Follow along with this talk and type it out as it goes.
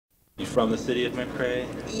You from the city of McRae?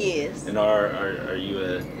 Yes. And are you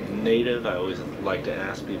a native? I always like to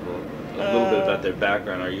ask people a little bit about Uh, their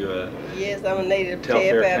background. Are you a yes, I'm a native of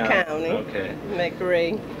Telfair Telfair County? County, Okay.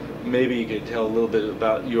 McRae. Maybe you could tell a little bit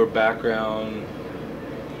about your background,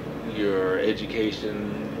 your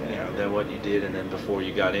education, then what you did, and then before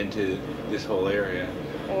you got into this whole area.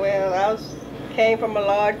 Well, came from a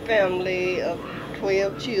large family of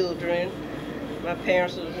 12 children. My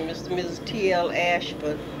parents was Mr. and Mrs. T.L.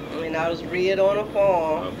 Ashford, and I was reared on a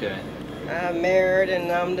farm. Okay. I'm married, and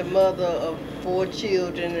I'm the mother of 4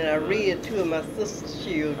 children, and I reared 2 of my sister's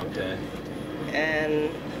children. Okay. And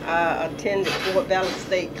I attended Fort Valley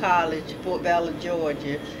State College, Fort Valley,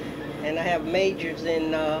 Georgia, and I have majors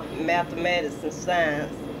in mathematics and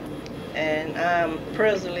science. And I'm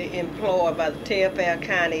presently employed by the Telfair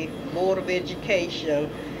County Board of Education,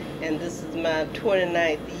 and this is my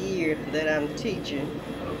 29th year that I'm teaching.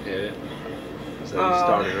 Okay. So you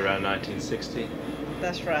started around 1960?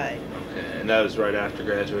 That's right. Okay. And that was right after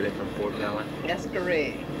graduating from Fort Valley? That's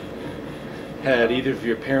correct. Had either of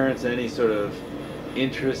your parents any sort of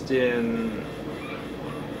interest in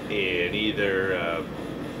either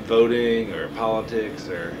voting or politics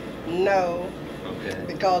or? No. Okay.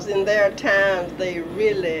 Because in their times they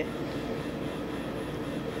really,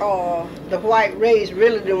 the white race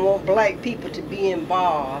really didn't want black people to be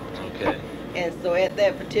involved. Okay. And so at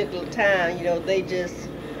that particular time, they just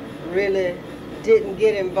really didn't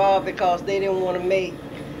get involved because they didn't want to make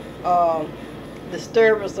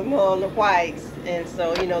disturbance among the whites. And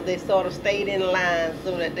so, they sort of stayed in line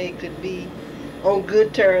so that they could be on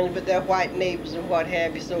good terms with their white neighbors and what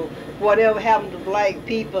have you. So whatever happened to black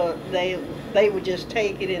people, they would just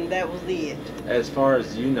take it, and that was it. As far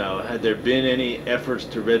as you know, had there been any efforts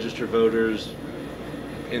to register voters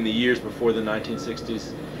in the years before the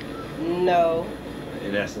 1960s? No.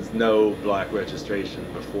 In essence, no black registration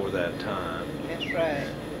before that time. That's right.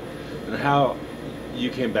 And how you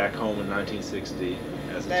came back home in 1960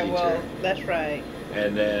 as a teacher? Well, that's right.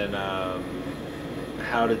 And then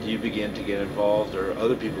how did you begin to get involved, or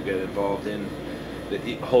other people get involved in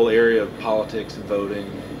the whole area of politics and voting?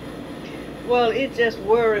 Well, it just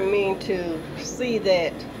worried me to see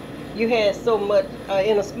that you had so much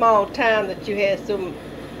in a small town, that you had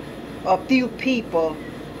a few people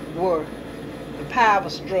were the power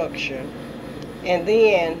structure, and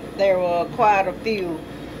then there were quite a few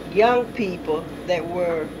young people that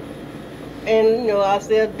were, and I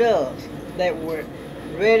said adults, that were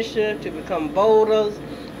registered to become voters.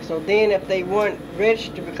 So then if they weren't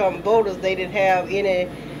registered to become voters, they didn't have any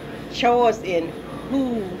choice in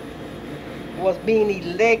who was being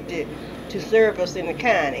elected to serve us in the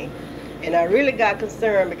county. And I really got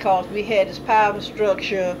concerned because we had this power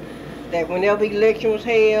structure that whenever election was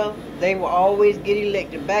held, they would always get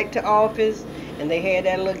elected back to office, and they had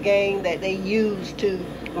that little game that they used to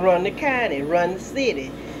run the county, run the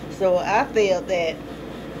city. So I felt that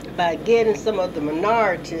by getting some of the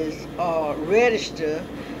minorities registered,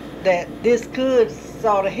 that this could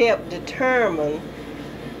sort of help determine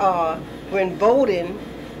when voting,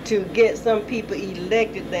 to get some people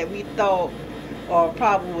elected that we thought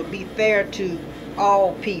probably would be fair to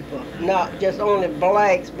all people, not just only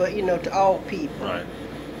blacks, but to all people. Right.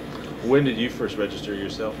 When did you first register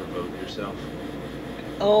yourself or vote yourself?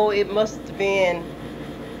 Oh, it must have been,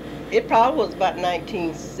 it probably was about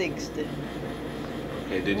 1960.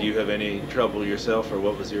 Okay, did you have any trouble yourself, or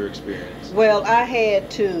what was your experience? Well, I had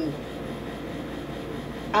to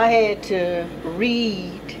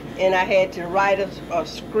read, and I had to write a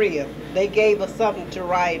script. They gave us something to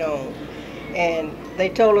write on, and they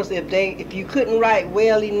told us if you couldn't write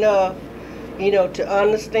well enough, to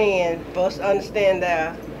understand, for us to understand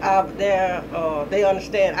they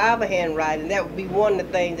understand our handwriting, that would be one of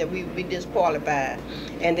the things that we would be disqualified.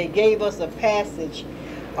 And they gave us a passage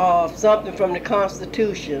of something from the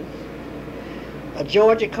Constitution, a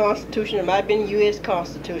Georgia Constitution, it might have been U.S.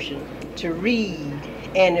 Constitution, to read.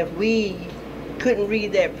 And if we couldn't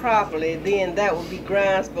read that properly, then that would be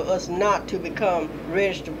grounds for us not to become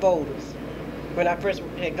registered voters when I first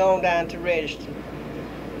had gone down to register.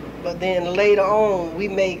 But then later on, we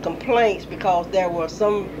made complaints because there were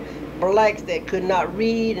some blacks that could not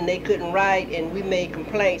read and they couldn't write, and we made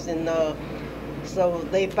complaints, and so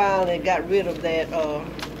they finally got rid of that.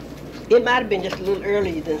 It might have been just a little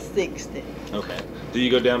earlier than 60. Okay. Did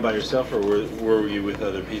you go down by yourself, or were you with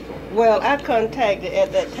other people? Well, I contacted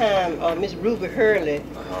at that time Miss Ruby Hurley,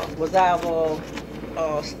 was our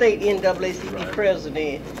state NAACP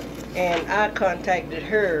president, and I contacted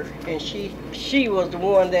her, and she was the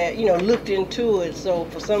one that looked into it. So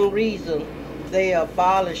for some reason, they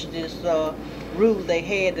abolished this rule they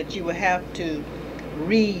had that you would have to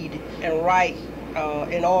read and write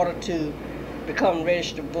in order to become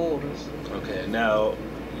registered voters. Okay, now,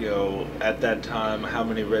 at that time, how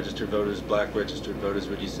many registered voters, black registered voters,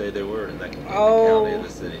 would you say there were in the county or the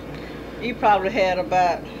city? You probably had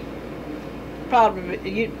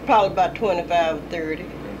probably about 25 or 30. Okay.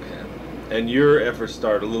 And your efforts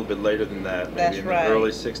started a little bit later than that, maybe That's in right. the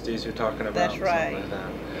early 60s you're talking about? That's right. Something like that.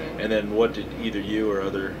 Mm-hmm. And then what did either you or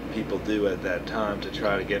other people do at that time to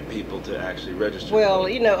try to get people to actually register? Well,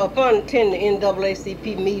 upon attending the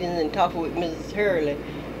NAACP meetings and talking with Mrs. Hurley,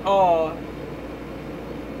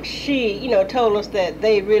 she, told us that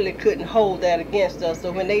they really couldn't hold that against us.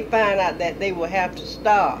 So when they found out that they would have to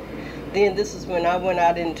stop, then this is when I went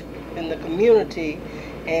out in the community,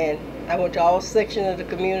 and I went to all sections of the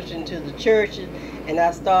community and to the churches, and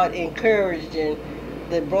I started encouraging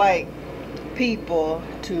the black people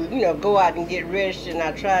to, go out and get registered, and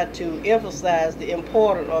I tried to emphasize the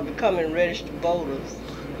importance of becoming registered voters.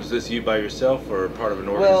 Was this you by yourself or part of an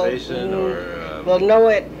organization? Well, no,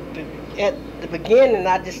 at the beginning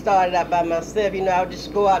I just started out by myself. I would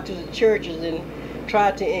just go out to the churches and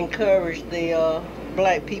try to encourage the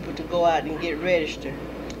black people to go out and get registered.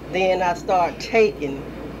 Then I started taking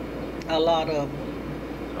a lot of them.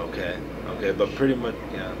 Okay, but pretty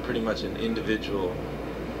much an individual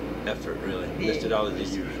effort, really. Yeah. Listed all of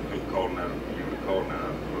these. You were calling out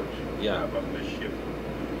approach. Yeah. How about Miss Ship?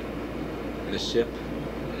 Miss Ship?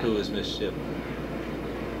 Who is Miss Ship?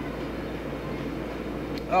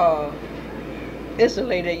 It's a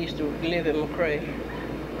lady that used to live in McRae.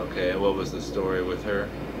 Okay, and what was the story with her?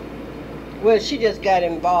 Well, she just got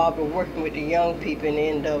involved in working with the young people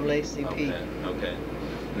in the NAACP. Okay.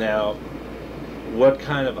 Now, what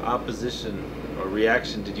kind of opposition or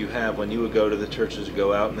reaction did you have when you would go to the churches,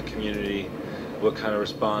 go out in the community? What kind of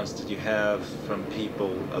response did you have from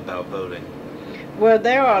people about voting? Well,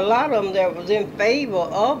 there are a lot of them that was in favor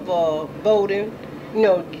of voting,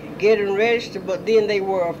 getting registered, but then they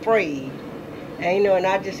were afraid. And, and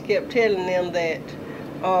I just kept telling them that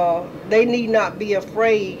they need not be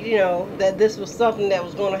afraid, that this was something that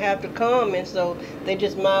was going to have to come, and so they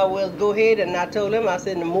just might as well go ahead. And I told them, I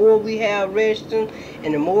said, the more we have registered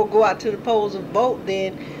and the more go out to the polls and vote,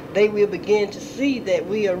 then they will begin to see that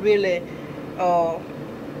we are really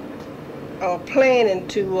planning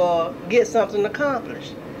to get something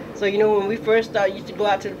accomplished. So, when we first started, used to go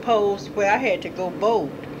out to the polls where I had to go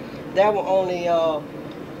vote. There were only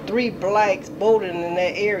 3 blacks voting in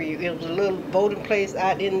that area. It was a little voting place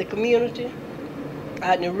out in the community,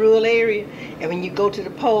 out in the rural area. And when you go to the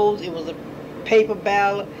polls, it was a paper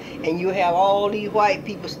ballot, and you have all these white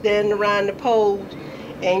people standing around the polls.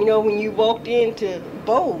 And when you walked in to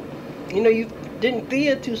vote, you didn't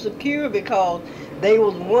feel too secure because they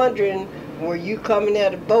was wondering, were you coming there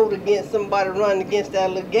to vote against somebody running against that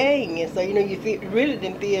little gang? And so, you really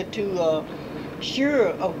didn't feel too sure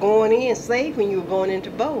of going in safe when you were going in to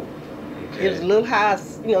vote. Okay. It was a little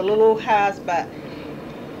house, little house about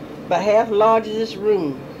half large as this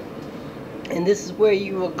room. And this is where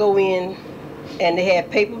you would go in, and they had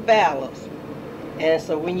paper ballots. And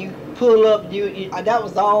so when you pull up, that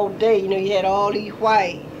was all day. You had all these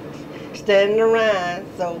whites standing around.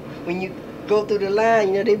 So when you go through the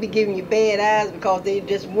line, they be giving you bad eyes because they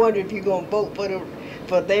just wonder if you're going to vote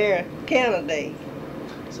for their candidate.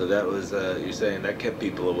 So that was, you're saying that kept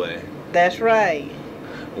people away. That's right.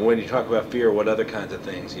 When you talk about fear, what other kinds of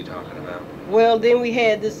things are you talking about? Well, then we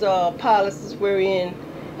had this policies wherein,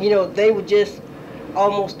 they would just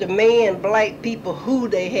almost demand black people who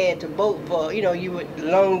they had to vote for. You would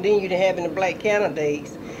long then you didn't have any black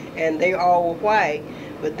candidates, and they all were white.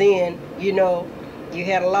 But then, you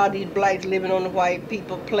had a lot of these blacks living on the white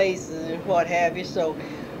people places and what have you. So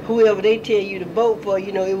whoever they tell you to vote for,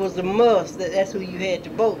 it was a must that that's who you had to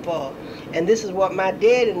vote for. And this is what my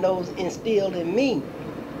dad and those instilled in me.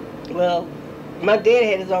 Well, my dad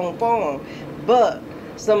had his own farm, but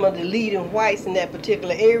some of the leading whites in that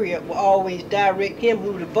particular area will always direct him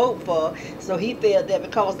who to vote for. So he felt that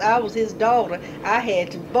because I was his daughter, I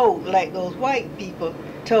had to vote like those white people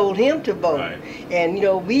told him to vote. Right. And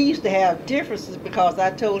we used to have differences because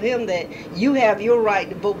I told him that you have your right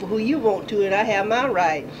to vote for who you want to, and I have my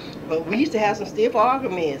right. But we used to have some stiff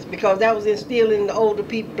arguments because that was instilled in the older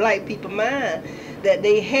people, black people mind, that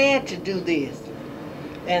they had to do this.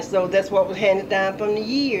 And so that's what was handed down from the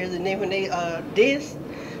years. And then when they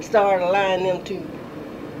started allowing them to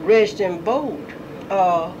register and vote,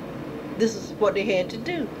 this is what they had to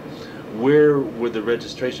do. Where would the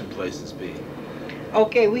registration places be?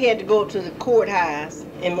 Okay, we had to go to the courthouse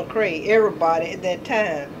in McRae. Everybody at that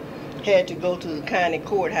time had to go to the county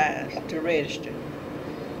courthouse to register.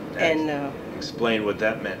 And explain what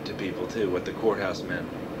that meant to people too, what the courthouse meant.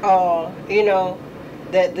 You know,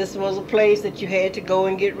 that this was a place that you had to go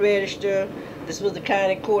and get registered. This was the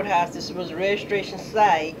county courthouse. This was a registration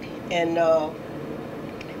site. And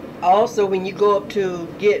also when you go up to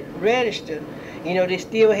get registered, you know, they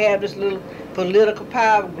still have this little political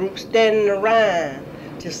power group standing around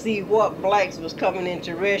to see what blacks was coming in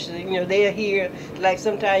to register. You know, they're here, like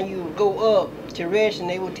sometimes you go up to register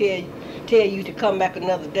and they will tell you to come back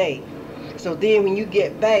another day. So then when you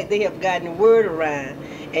get back, they have gotten the word around,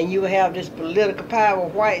 and you have this political power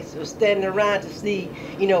whites standing around to see,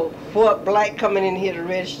 you know, what black coming in here to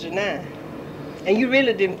register now. And you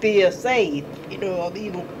really didn't feel safe, you know, of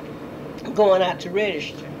even going out to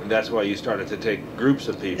register. And that's why you started to take groups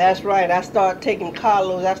of people. That's right. I started taking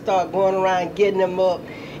carloads. I started going around getting them up,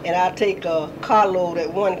 and I take a carload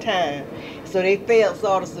at one time. So they felt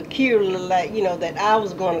sort of secure, like, you know, that I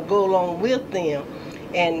was going to go along with them.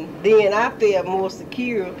 And then I felt more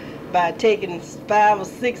secure by taking 5 or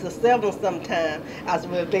 6 or 7 sometimes. I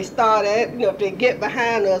said, well, if they start at, you know, if they get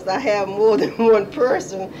behind us, I have more than one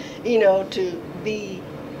person, you know, to be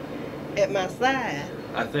at my side.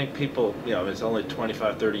 I think people, you know, it's only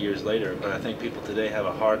 25, 30 years later, but I think people today have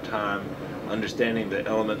a hard time understanding the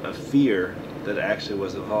element of fear that actually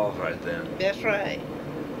was involved right then. That's right.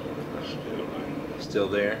 Still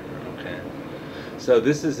there? Okay. So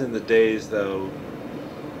this is in the days, though,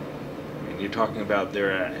 I mean, you're talking about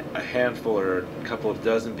there are a handful or a couple of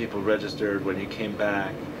dozen people registered when you came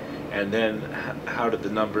back, and then how did the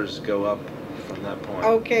numbers go up from that point?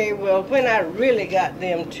 Okay, well, when I really got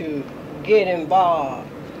them to get involved,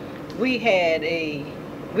 we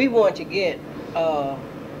wanted to get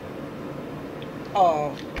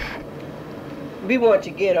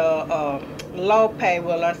a law passed.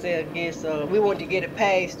 Well, I said, I guess we wanted to get it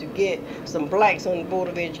passed to get some blacks on the Board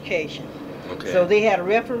of Education. Okay. So they had a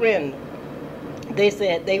referendum. They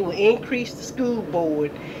said they would increase the school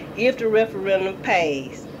board if the referendum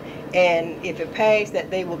passed, and if it passed, that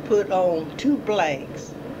they would put on 2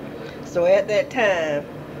 blacks. So at that time,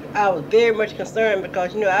 I was very much concerned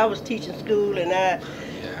because, you know, I was teaching school, and I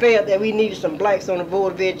felt that we needed some blacks on the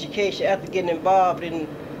Board of Education after getting involved in,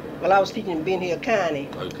 well, I was teaching in Ben Hill County.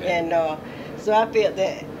 Okay. And so I felt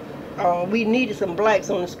that we needed some blacks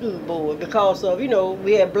on the school board because of, you know,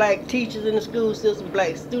 we had black teachers in the school system,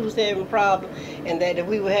 black students having problems, and that if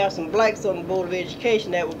we would have some blacks on the Board of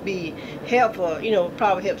Education, that would be helpful, you know,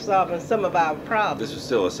 probably help solving some of our problems. This was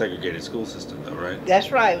still a segregated school system, though, right?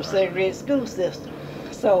 That's right, it was a segregated school system.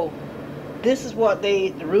 So this is what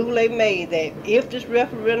the rule they made, that if this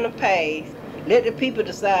referendum passed, let the people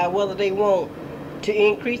decide whether they want to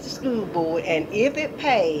increase the school board, and if it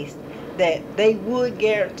passed, that they would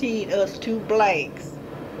guarantee us 2 blacks.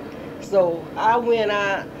 So I went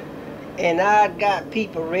out and I got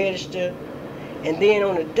people registered, and then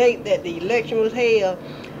on the date that the election was held,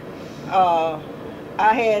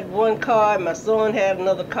 I had 1 car and my son had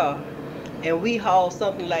another car, and we hauled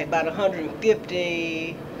something like about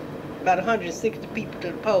 160 people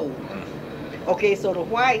to the poll. Okay, so the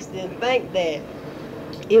whites didn't think that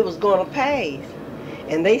it was going to pass,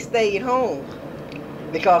 and they stayed home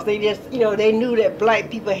because they just, you know, they knew that black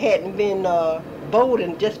people hadn't been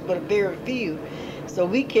voting, just but a very few. So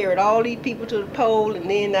we carried all these people to the poll, and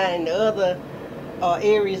then out in the other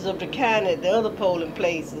areas of the county, the other polling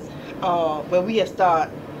places, where we had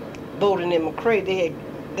started voting in McCray,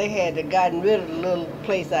 they had gotten rid of the little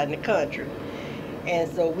place out in the country.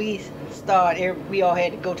 And so we all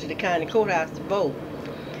had to go to the county courthouse to vote.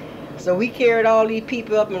 So we carried all these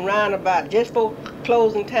people up and round about just for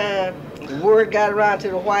closing time. The word got around to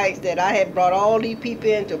the whites that I had brought all these people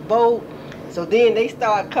in to vote. So then they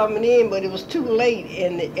started coming in, but it was too late,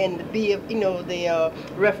 and the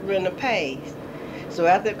referendum passed. So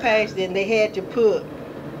after it passed, then they had to put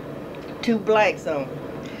 2 blacks on.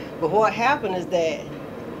 But what happened is that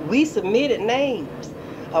we submitted names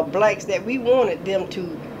of blacks that we wanted them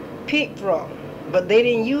to pick from, but they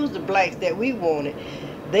didn't use the blacks that we wanted.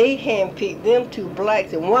 They handpicked them 2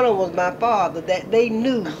 blacks, and one of them was my father, that they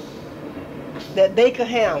knew that they could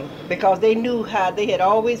handle, because they knew how they had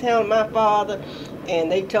always handled my father, and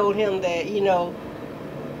they told him that, you know,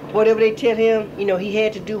 whatever they tell him, you know, he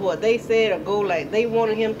had to do what they said or go like they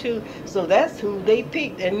wanted him to. So that's who they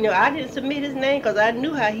picked. And, you know, I didn't submit his name because I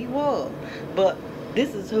knew how he was, but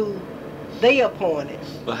this is who they appointed.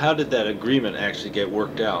 Well, how did that agreement actually get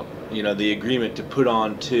worked out? You know, the agreement to put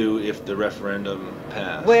on 2 if the referendum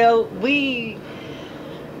passed. Well,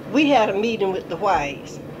 We had a meeting with the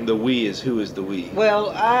whites. The we is who is the we? Well,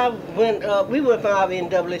 we went from our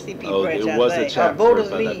NAACP Oh, branch. it was I a think. chapter Voters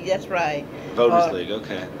by League, that- that's right. Voters League,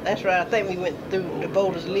 okay. That's right. I think we went through the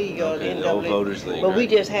Voters League or Okay, the the old NAACP. Voters League, But we right.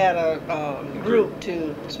 just had a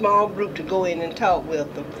small group to go in and talk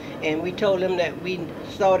with them. And we told them that we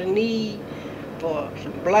saw the need for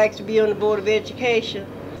some blacks to be on the Board of Education.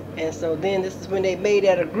 And so then this is when they made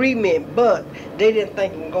that agreement, but they didn't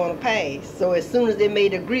think it was going to pass. So as soon as they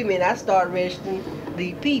made the agreement, I started registering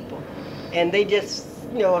the people. And they just,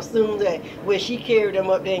 assumed that, well, she carried them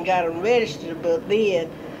up there and got them registered, but then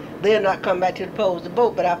they'll not come back to the polls to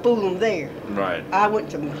vote, but I fooled them there. Right. I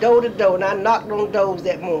went from door to door, and I knocked on doors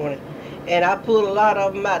that morning. And I pulled a lot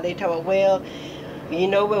of them out. They told me, well,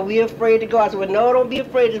 we're afraid to go. I said, well, no, don't be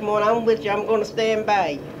afraid this morning. I'm with you. I'm going to stand by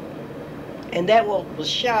you. And that was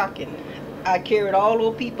shocking. I carried all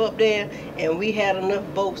those people up there, and we had enough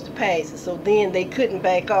votes to pass it. So then they couldn't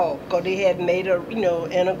back off because they had made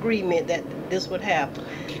an agreement that this would happen.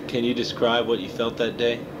 Can you describe what you felt that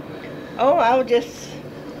day? Oh, I was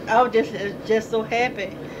just so happy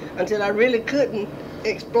until I really couldn't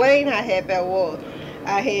explain how happy I was.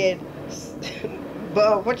 I had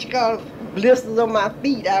blisters on my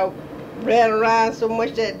feet. I ran around so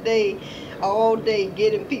much that day, all day,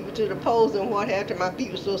 getting people to the polls, and what happened, my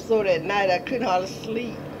feet were so sore that night I couldn't hardly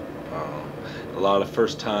sleep. A lot of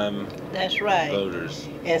first-time That's right. voters.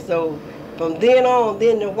 And so from then on,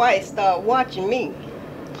 then the whites started watching me.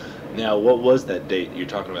 Now, what was that date you're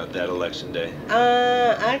talking about, that election day?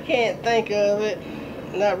 I can't think of it,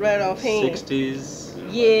 not right offhand.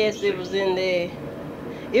 60s? Yes, it was in the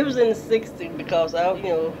 60s because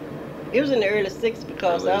it was in the early 60s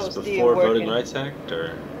because I was still before working. Voting Rights Act,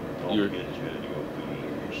 or you were,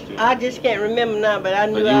 I just can't remember now, but I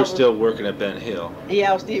knew but you I were was still working at Ben Hill?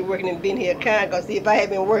 Yeah, I was still working in Ben Hill County because if I had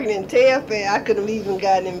been working in Telfair, I couldn't have even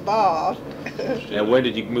gotten involved. And when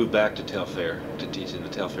did you move back to Telfair to teach in the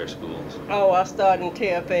Telfair schools? Oh, I started in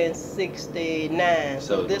Telfair in '69.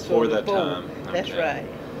 So this before was that before. time. That's Okay. right.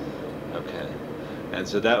 Okay. And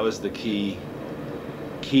so that was the key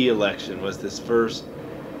election, was this first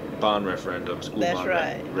bond referendum, school That's bond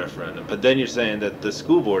right. referendum. But then you're saying that the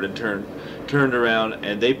school board in turn turned around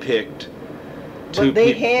and they picked two But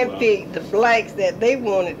they people. handpicked the blacks that they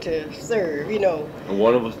wanted to serve, And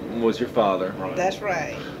one of them was your father. That's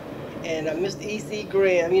right. And Mr. E.C.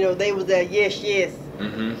 Graham, they was that yes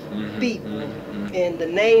people. And the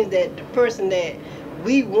names that the person that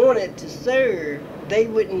we wanted to serve, they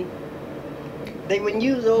wouldn't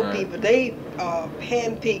use those Right. people. They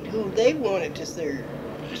handpicked who they wanted to serve.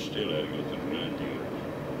 You still had to go through the grand jury.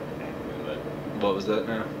 What was that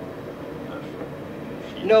now?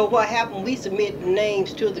 No, what happened, we submitted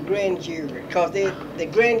names to the grand jury because the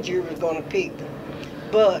grand jury was going to pick them.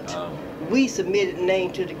 But we submitted a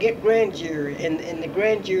name to the grand jury, and the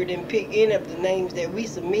grand jury didn't pick any of the names that we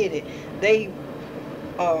submitted. They,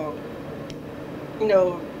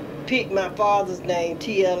 picked my father's name,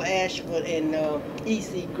 T.L. Ashford, and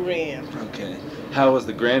E.C. Graham. Okay. How was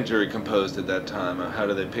the grand jury composed at that time? How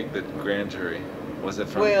did they pick the grand jury? Was it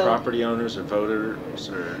from Well- property owners or voters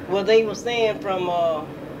or? Well, they were saying from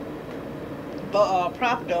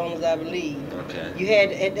property owners, I believe. Okay. You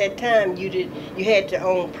had at that time you had to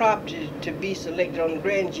own property to be selected on the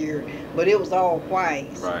grand jury, but it was all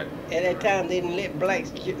whites. Right. At that time, they didn't let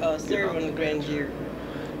blacks serve on the grand jury.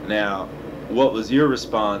 Now, what was your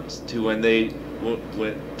response to when they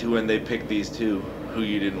picked these two who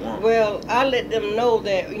you didn't want? Well, I let them know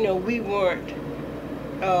that we weren't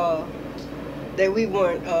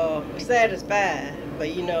satisfied, but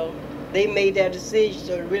they made that decision,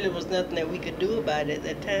 so there really was nothing that we could do about it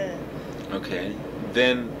at that time. Okay.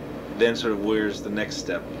 Then sort of where's the next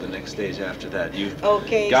step, the next stage after that? You've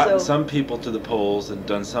Okay, gotten so some people to the polls and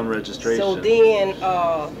done some registration.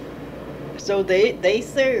 so then they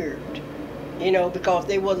served, because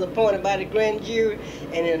they was appointed by the grand jury,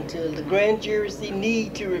 and until the grand jury see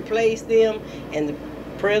need to replace them, and the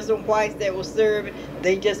present whites that were serving,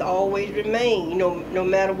 they just always remain, no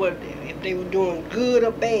matter what, if they were doing good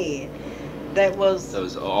or bad. That was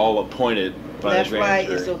all appointed by the grand right.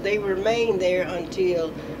 jury. And so they remained there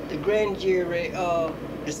until the grand jury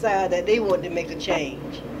decided that they wanted to make a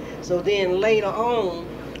change. So then later on,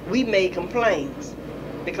 we made complaints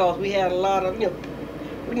because we had a lot of, the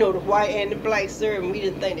white and the black serving. We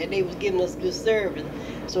didn't think that they was giving us good service.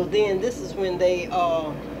 So then this is when they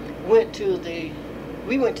went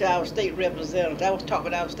to our state representative. I was talking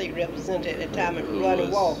with our state representative at the time, Ronnie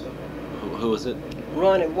Walker. Who was it?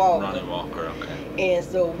 Ronnie Walker. Ronnie Walker, okay. And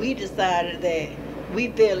so we decided that we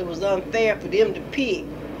felt it was unfair for them to pick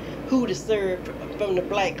who to serve from the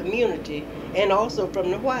black community, and also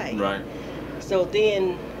from the white. Right. So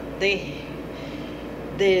then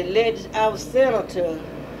our senator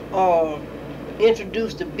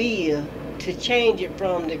introduced a bill to change it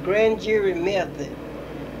from the grand jury method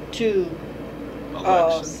to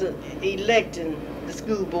electing the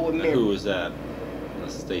school board member. Who was that? The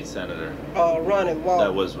state senator. Ronnie Walker.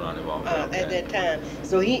 That was Ronnie Walker. Okay. At that time.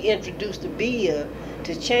 So he introduced a bill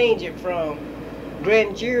to change it from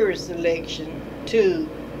grand jury selection to,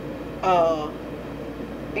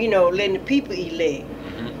 letting the people elect.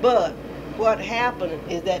 Mm-hmm. But what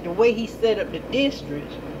happened is that the way he set up the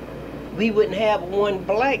districts, we wouldn't have one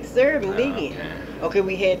black serving then. Okay,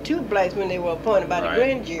 we had 2 blacks when they were appointed by the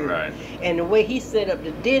grand jury. Right. And the way he set up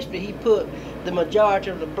the district, he put the majority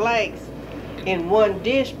of the blacks in one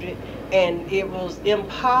district, and it was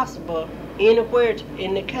impossible anywhere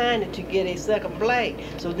in the county to get a second black.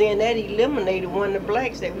 So then that eliminated one of the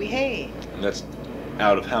blacks that we had. And that's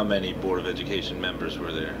out of how many Board of Education members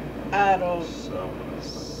were there? Out of,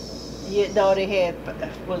 they had,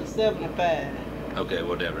 75. Okay,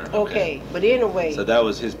 whatever. Okay, but anyway. So that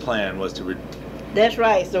was his plan, was to... That's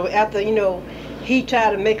right. So after, he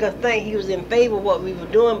tried to make us think he was in favor of what we were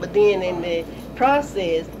doing, but then in the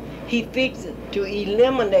process, he fixed it to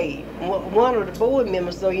eliminate one of the board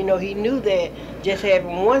members. So, he knew that just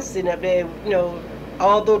having one sitting up there,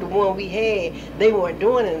 although the one we had, they weren't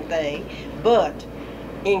doing anything. But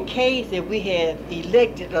in case if we had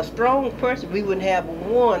elected a strong person, we wouldn't have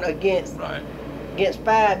one against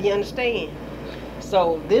 5, you understand?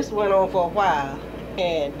 So this went on for a while,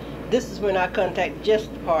 and this is when I contacted the Justice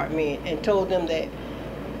Department and told them that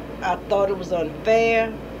I thought it was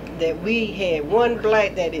unfair that we had one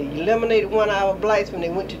black that eliminated one of our blacks when they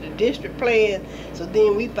went to the district plan. So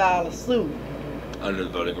then we filed a suit. Under the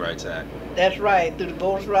Voting Rights Act. That's right, through the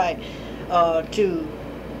Voters' Right, to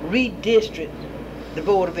redistrict the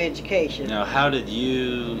Board of Education. Now, how did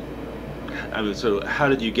you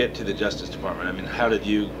get to the Justice Department? I mean, how did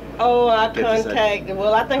you... Oh, I contacted,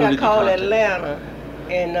 I think I called Atlanta,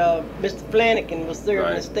 and Mr. Flanagan was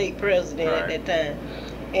serving as state president at that time.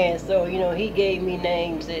 And so, he gave me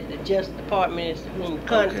names that the Justice Department is whom to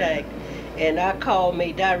contact. And I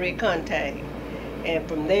made direct contact. And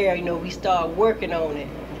from there, we started working on it.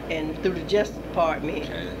 And through the Justice Department.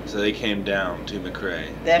 Okay, so they came down to McRae.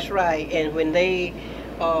 That's right. And when they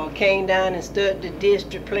came down and studied the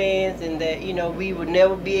district plans, and that, we would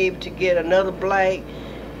never be able to get another black,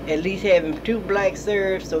 at least having 2 blacks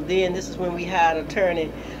served. So then this is when we hired attorney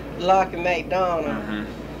Locke McDonald. Mm-hmm.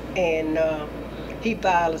 And he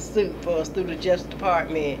filed a suit for us through the Justice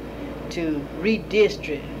Department to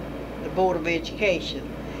redistrict the Board of Education.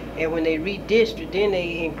 And when they redistricted, then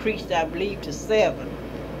they increased, I believe, to 7.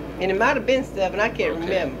 And it might have been 7, I can't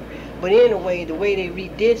remember. But anyway, the way they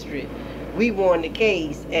redistricted, we won the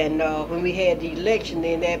case. And when we had the election,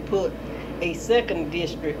 then that put a second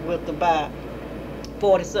district with about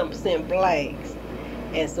 40-something% blacks.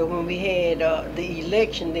 And so when we had the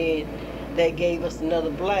election, then that gave us another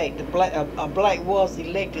black. A black was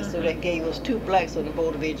elected, so that gave us 2 blacks on the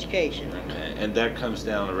Board of Education. Okay, and that comes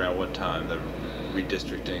down around what time, the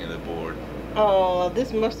redistricting of the board?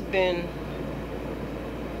 This must have been,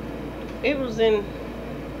 it was in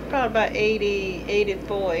probably about 80,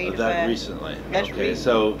 84, 85. That recently? That's okay, recent.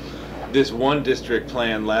 so this one district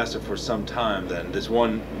plan lasted for some time then, this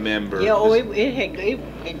one member? Yeah, it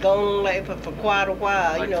had gone on for quite a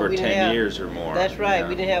while. Like for we 10 years or more. That's right,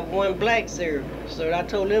 we didn't have one black server. So I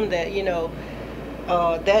told them that,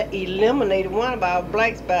 that eliminated one of our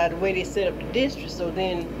blacks by the way they set up the district. So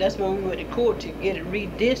then that's when we went to court to get it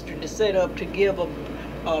redistricted, to set up to give a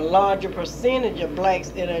larger percentage of blacks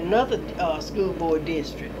in another school board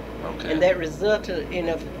district. Okay. And that resulted in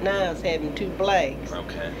us now having 2 blacks.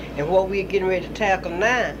 Okay. And what we're getting ready to tackle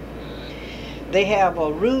now, they have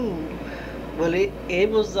a rule. Well,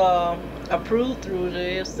 it was approved through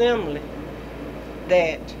the assembly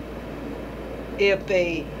that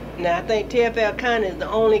now I think TFL County is the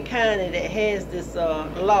only county that has this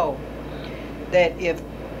law that if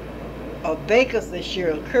a vacancy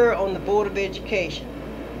should occur on the Board of Education,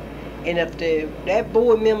 and if that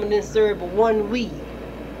board member didn't serve for 1 week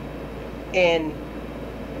and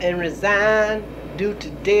resign due to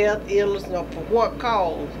death, illness, or for what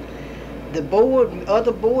cause, the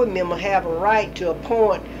other board member have a right to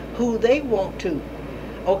appoint who they want to.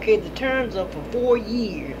 Okay, the terms are for 4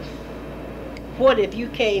 years. What if you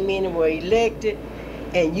came in and were elected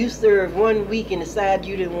and you served 1 week and decided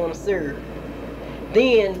you didn't want to serve?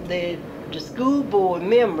 Then the school board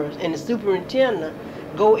members and the superintendent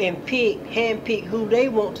go and handpick who they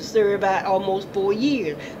want to serve out almost 4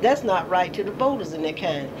 years. That's not right to the voters in that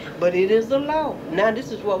county, but it is the law. Now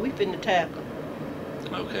this is what we finna tackle.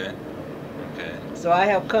 Okay. Okay. So I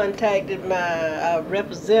have contacted my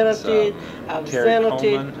representative, our Terry senator,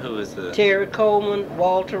 Coleman, who is the Terry Coleman,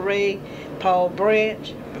 Walter Ray, Paul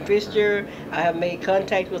Branch, Fitzgerald. I have made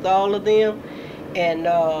contact with all of them, and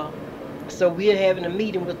so we're having a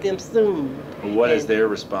meeting with them soon. what has And, their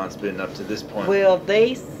response been up to this point? well,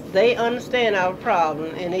 they understand our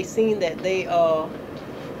problem, and they seen that they are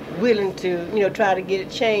willing to, try to get it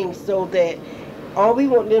changed so that all we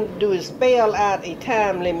want them to do is spell out a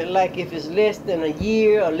time limit, like if it's less than a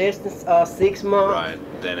year or less than 6 months.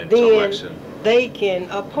 Right. Then it's Then election. they can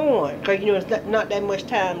appoint, because it's not that much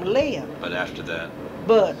time left. But after that.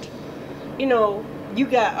 But you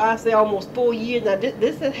got, I say, almost 4 years now.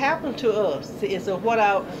 This has happened to us. And so what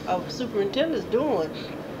our superintendent's doing,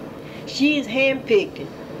 she's handpicking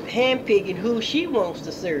who she wants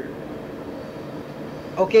to serve.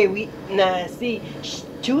 Okay, now see,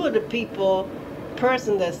 two of the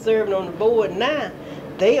person that's serving on the board now,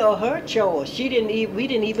 they are her choice. We didn't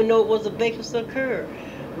even know it was a vacancy occurred.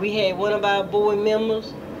 We had one of our board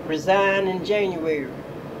members resign in January.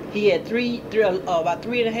 He had about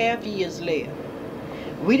 3.5 years left.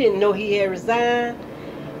 We didn't know he had resigned.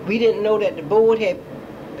 We didn't know that the board had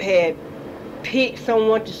picked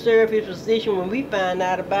someone to serve his position. When we found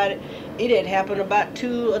out about it, it had happened about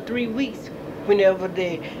 2 or 3 weeks. Whenever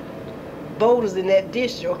the voters in that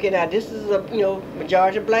district, okay, now this is a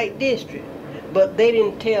majority black district, but they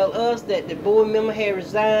didn't tell us that the board member had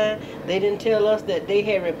resigned. They didn't tell us that they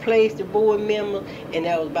had replaced the board member, and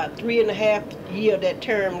that was about 3.5 years of that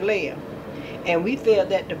term left. And we felt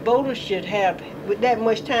that the voters should have, with that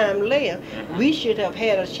much time left, we should have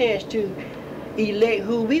had a chance to elect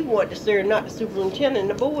who we want to serve, not the superintendent and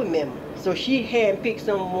the board member. So she handpicked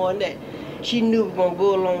someone that she knew was going to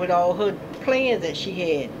go along with all her plans that she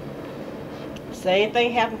had. Same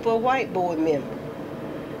thing happened for a white board member.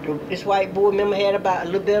 This white board member had about a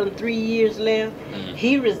little bit than 3 years left.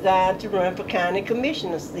 He resigned to run for county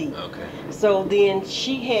commissioner seat. Okay. So then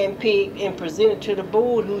she handpicked and presented to the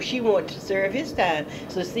board who she wanted to serve his time.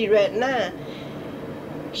 So see, right now,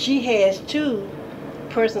 she has 2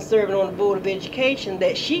 persons serving on the Board of Education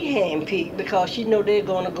that she handpicked because she know they're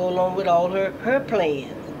going to go along with all her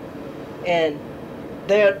plans. And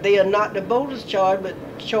they are not the voters'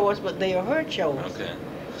 choice, but they are her choice. Okay.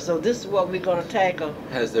 So this is what we're going to tackle.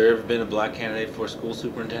 Has there ever been a black candidate for school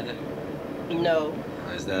superintendent? No.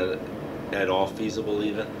 Is that at all feasible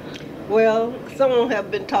even? Well, someone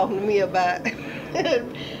have been talking to me about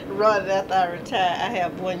running after I retire. I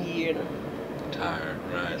have 1 year to Tired,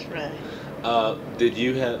 right. That's right. Did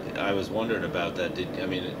you have, I was wondering about that,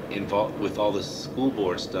 involved with all the school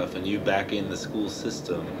board stuff and you back in the school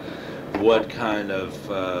system, what kind of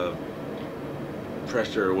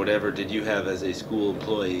pressure or whatever did you have as a school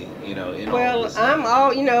employee, in all this? I'm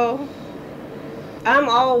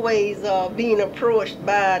always being approached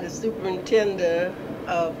by the superintendent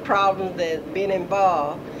of problems that's been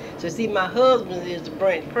involved. So see, my husband is the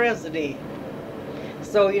branch president.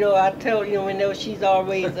 So, I tell she's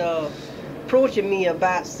always approaching me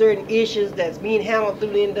about certain issues that's being handled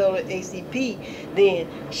through the NAACP, then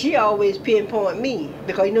she always pinpoint me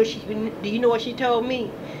because do you know what she told me?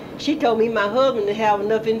 She told me my husband didn't have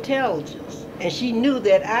enough intelligence, and she knew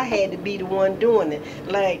that I had to be the one doing it,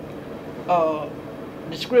 like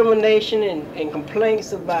discrimination and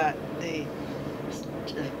complaints about the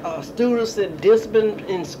students and discipline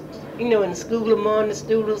in school among the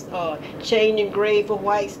students, changing grade for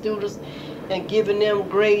white students and giving them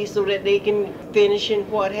grades so that they can finish and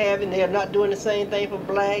what have, and they're not doing the same thing for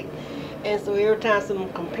black. And so every time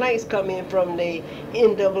some complaints come in from the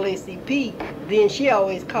NAACP, then she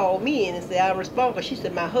always called me in and said, I'm responsible. She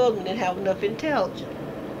said, my husband didn't have enough intelligence.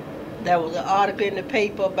 There was an article in the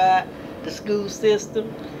paper about the school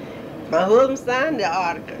system. My husband signed the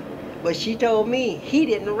article, but she told me he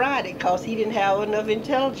didn't write it because he didn't have enough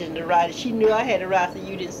intelligence to write it. She knew I had to write it, so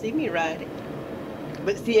you didn't see me write it.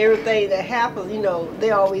 But see, everything that happens,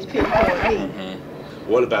 they always pinpoint me.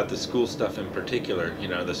 What about the school stuff in particular?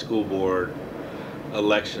 The school board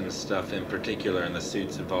election stuff in particular and the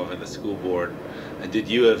suits involving the school board. And did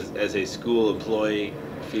you, as a school employee,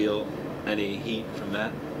 feel any heat from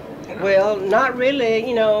that? Well, not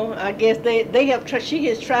really. I guess they have. She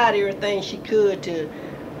has tried everything she could to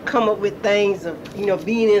come up with things of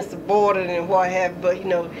being insubordinate and what have you,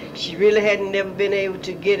 but she really hadn't never been able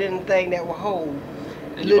to get anything that will hold.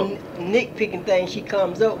 Little nitpicking things she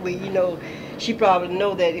comes up with, she probably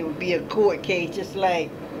know that it would be a court case, just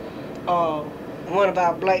like one of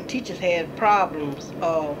our black teachers had problems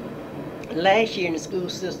last year in the school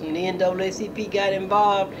system. The NAACP got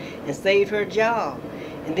involved and saved her job.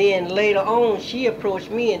 And then later on, she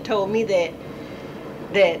approached me and told me that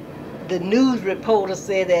that the news reporter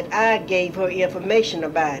said that I gave her information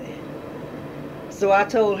about it. So I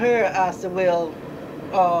told her, I said, well,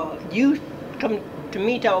 you come to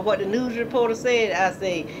me talk what the news reporter said. I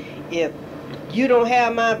say, if you don't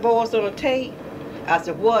have my voice on a tape, I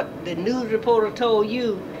said, what the news reporter told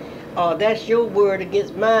you, that's your word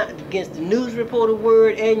against against the news reporter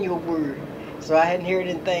word and your word. So I hadn't heard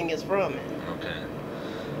anything else from it. Okay.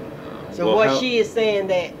 So Well, what she is saying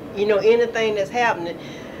that, anything that's happening,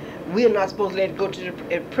 we're not supposed to let it go to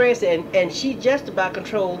the press, and she just about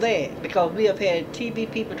controlled that, because we have had TV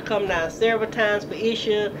people to come down several times for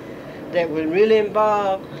issues that were really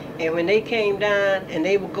involved, and when they came down and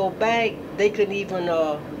they would go back, they couldn't even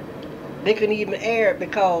air it,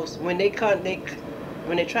 because when they tried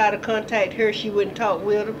to contact her, she wouldn't talk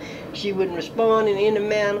with them, she wouldn't respond in any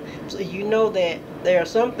manner. So you know that there are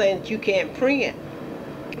some things that you can't print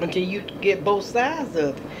until you get both sides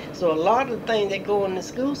of it. So a lot of the things that go in the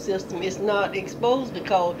school system is not exposed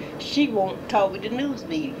because she won't talk with the news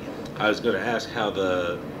media. I was going to ask how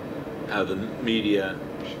the media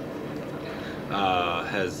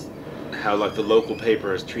how like the local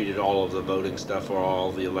paper has treated all of the voting stuff or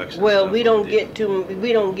all the election Well, stuff. we don't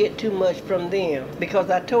get too much from them, because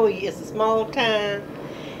I told you it's a small town,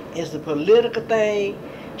 it's a political thing.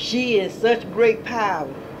 She is such great power.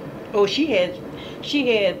 Oh, she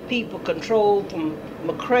had people controlled from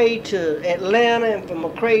McRae to Atlanta, and from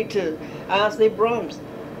McRae to Isaiah Brums,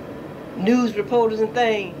 news reporters and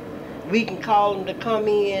things. We can call them to come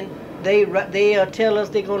in. They'll tell us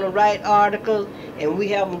they're going to write articles, and we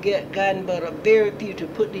haven't gotten but a very few to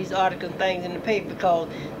put these articles and things in the paper, because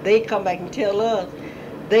they come back and tell us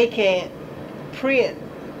they can't print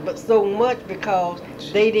but so much because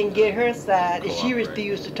they didn't get her side, and she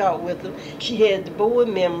refused to talk with them. She had the board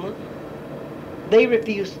members. They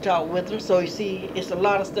refused to talk with them. So you see, it's a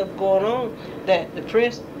lot of stuff going on that the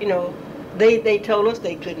press, they told us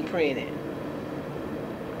they couldn't print it.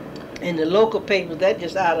 And the local papers, that's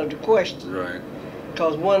just out of the question. Right.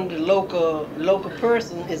 Because one of the local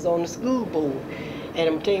person is on the school board. And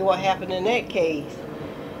I'm tell you what happened in that case.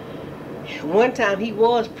 One time he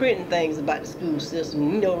was printing things about the school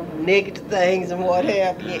system, negative things and what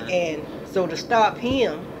have you. And so to stop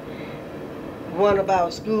him, one of our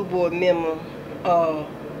school board members,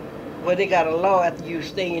 well, they got a law, after you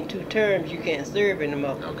stay in 2 terms, you can't serve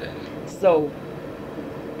anymore. Okay. So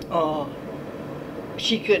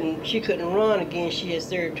she couldn't run again. She had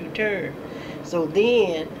served 2 terms. So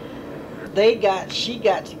then she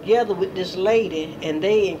got together with this lady, and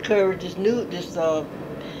they encouraged this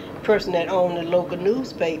person that owned the local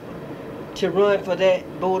newspaper to run for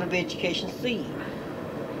that Board of Education seat.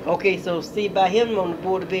 Okay, so see, by him on the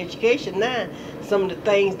Board of Education now, some of the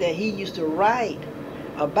things that he used to write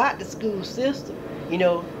about the school system,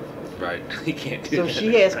 Right. He can't do so that.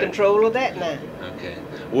 she has Right. control of that now. Okay.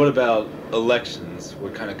 What about elections?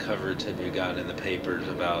 What kind of coverage have you got in the papers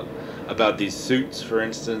about these suits, for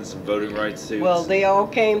instance, voting rights suits? Well, they all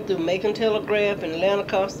came through Macon Telegraph and Atlanta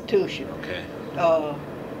Constitution. Okay.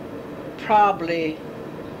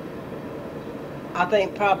 I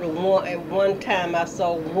think at one time I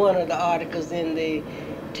saw one of the articles in the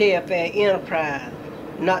TFL Enterprise,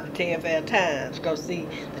 not the TFL Times. Because see,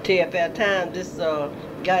 the TFL Times, this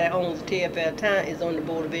guy that owns the TFL Times is on the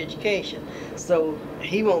Board of Education, so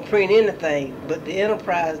he won't print anything. But the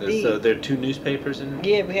Enterprise did. So there are 2 newspapers in.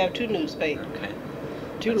 Yeah, we have 2 newspapers, Okay.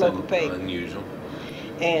 2 That's local papers. Unusual.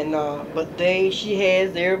 And but she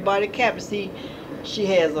has everybody captured. See, she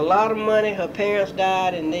has a lot of money. Her parents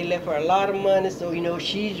died, and they left her a lot of money. So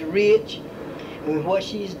she's rich. And what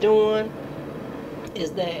she's doing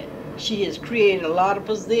is that she has created a lot of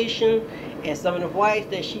positions. And some of the whites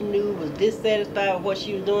that she knew was dissatisfied with what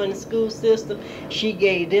she was doing in the school system, she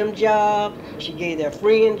gave them jobs. She gave their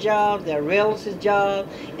friends jobs, their relatives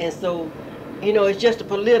jobs. And so, it's just a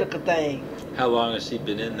political thing. How long has she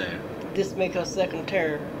been in there? This make her 2nd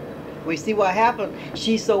term. We see what happened.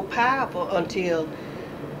 She's so powerful until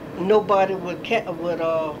nobody would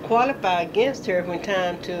qualify against her when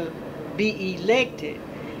time to be elected.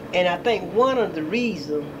 And I think one of the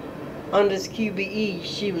reasons under this QBE,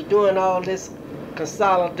 she was doing all this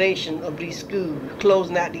consolidation of these schools,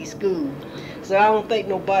 closing out these schools. So I don't think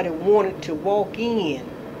nobody wanted to walk in.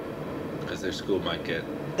 Because their school might get.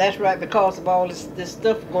 That's right, because of all this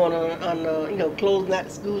stuff going on, closing out the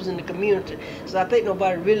schools in the community. So I think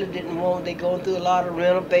nobody really didn't want. They're going through a lot of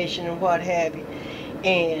renovation and what have you.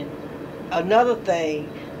 And another thing,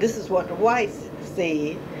 this is what the whites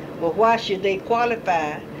said. Well, why should they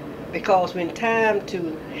qualify? Because when time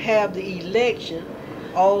to have the election,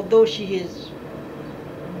 although she is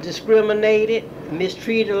discriminated,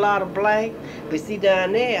 mistreated a lot of blacks. But see,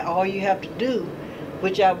 down there, all you have to do,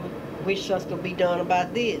 which something's gonna be done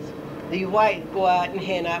about this. These whites go out and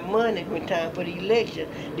hand out money when time for the election.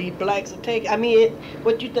 These blacks will take. I mean,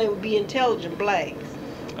 what you think would be intelligent blacks?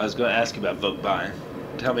 I was going to ask you about vote buying.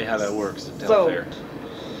 Tell me how that works at So Fair.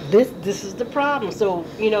 this is the problem. So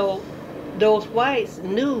those whites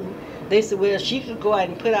knew. They said, well, she could go out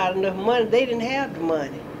and put out enough money. They didn't have the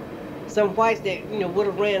money. Some whites that would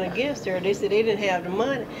have ran against her, they said they didn't have the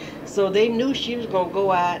money. So they knew she was gonna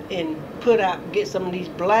go out and get some of these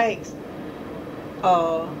blacks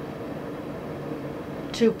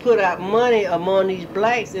to put out money among these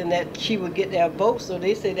blacks, and that she would get their votes. So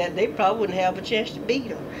they said that they probably wouldn't have a chance to beat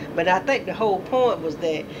her. But I think the whole point was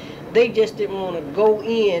that they just didn't want to go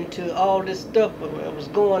into all this stuff that was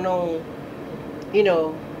going on.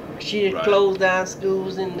 She had closed down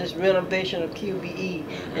schools and this renovation of QBE,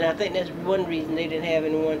 and I think that's one reason they didn't have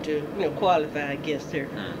anyone to qualify against her.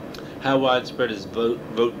 How widespread is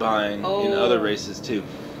vote buying in other races too?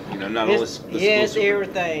 Not only the yes, school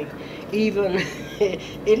everything. Even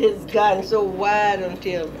it has gotten so wide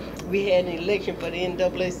until we had an election for the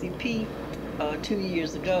NAACP 2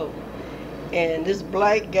 years ago, and this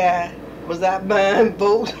black guy was out buying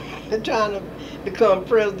votes trying to become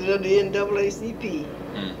president of the NAACP.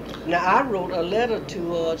 Now, I wrote a letter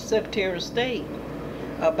to Secretary of State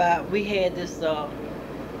about, we had this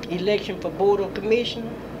election for Board of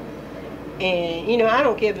Commissioner, and I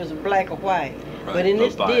don't care if it's black or white, Right. but in Vote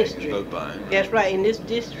this buying, district, vote buying. that's right, in this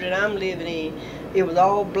district I'm living in, it was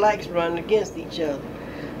all blacks running against each other.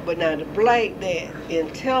 But now the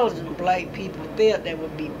intelligent black people felt that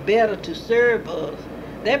would be better to serve us.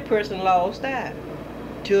 That person lost out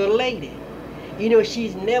to a lady.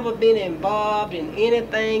 She's never been involved in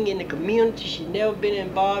anything in the community. She's never been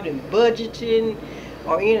involved in budgeting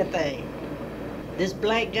or anything. This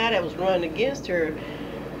black guy that was running against her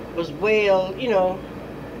was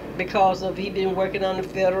because of he'd been working on the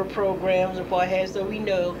federal programs and what have, so we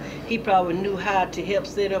know he probably knew how to help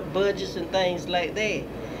set up budgets and things like that.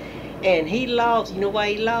 And he lost. You know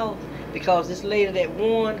why he lost? Because this lady that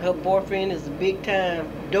won, her boyfriend is a big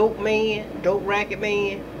time dope racket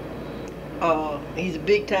man. He's a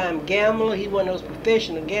big time gambler. He's one of those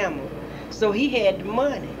professional gamblers. So he had the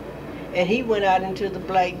money. And he went out into the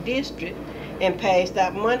black district and passed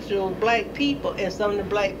out money to those black people. And some of the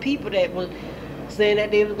black people that was saying that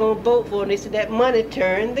they was going to vote for him, they said that money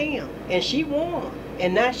turned them. And she won.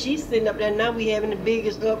 And now she's sitting up there. Now we having the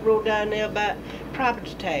biggest uproar down there about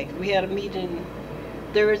property tax. We had a meeting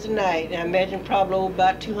Thursday night, and I imagine probably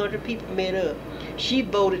about 200 people met up. She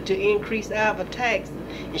voted to increase our taxes,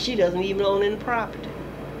 and she doesn't even own any property.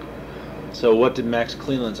 So what did Max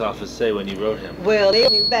Cleland's office say when you wrote him? Well, they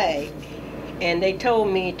came back, and they told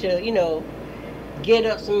me to, get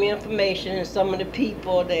up some information and some of the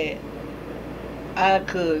people that I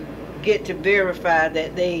could get to verify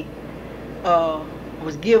that they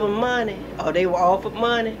was given money or they were offered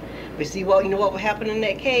money. But see what would happen in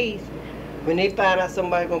that case? When they find out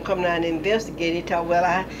somebody gonna come down and investigate, they talk,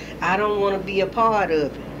 well, I don't want to be a part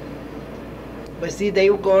of it. But see, they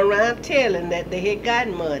were going around telling that they had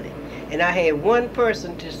gotten money. And I had one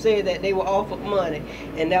person to say that they were offered money,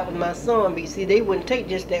 and that was my son. But see, they wouldn't take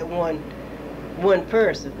just that one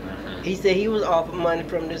person. He said he was offered money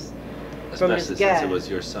from this guy. Especially since it was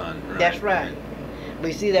your son, right? That's right. But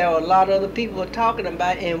you see, there were a lot of other people were talking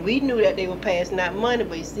about it, and we knew that they were passing out money.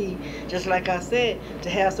 But you see, just like I said, to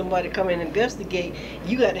have somebody come and investigate,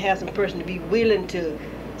 you got to have some person to be willing to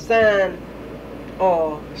sign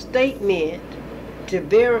a statement to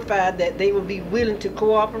verify that they would be willing to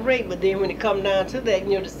cooperate. But then when it come down to that,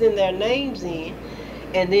 to send their names in,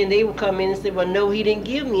 and then they would come in and say, well, no, he didn't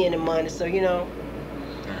give me any money. So,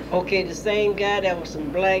 okay, the same guy, that was some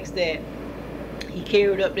blacks that he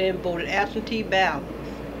carried up there and voted absentee ballots.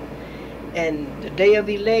 And the day of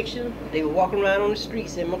the election, they were walking around on the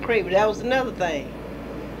streets in McCray. But that was another thing.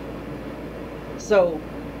 So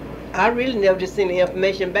I really never just seen the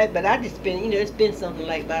information back, but I just been, it's been something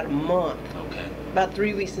like about a month. Okay. About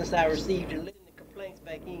 3 weeks since I received it, letting the complaints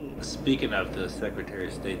back in. Speaking of the Secretary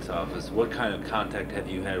of State's office, what kind of contact have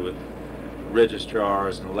you had with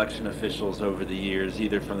registrars and election officials over the years,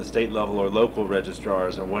 either from the state level or local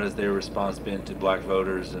registrars, and what has their response been to black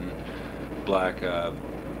voters and black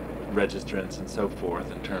registrants and so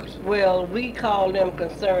forth in terms of... Well, we call them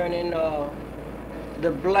concerning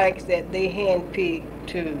the blacks that they handpicked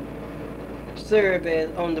to serve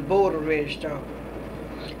as on the board of registrar.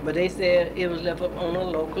 But they said it was left up on a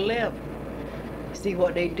local level. See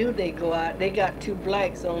what they do, they go out, they got 2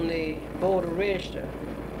 blacks on the board of registrar.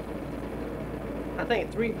 I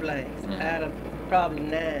think 3 blacks out of probably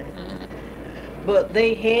 9. but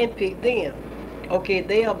they handpicked them. Okay,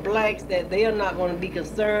 they are blacks that they are not going to be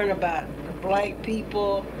concerned about the black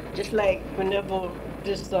people. Just like whenever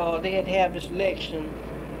this they had to have this election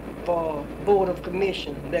for Board of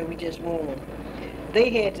Commission that we just won, they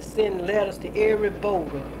had to send letters to every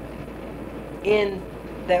voter in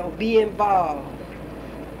that would be involved.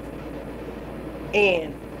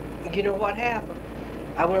 And you know what happened?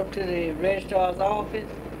 I went up to the registrar's office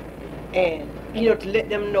and, to let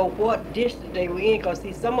them know what district they were in. Because,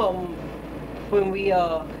 see, some of them, when we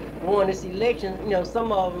won this election,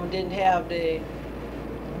 some of them didn't have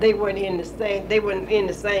they weren't in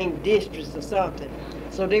the same districts or something.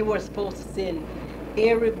 So they were supposed to send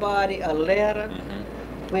everybody a letter.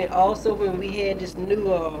 When we had this new,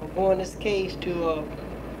 won this case to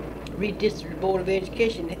redistrict the Board of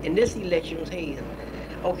Education, and this election was held.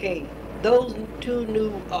 Okay, those two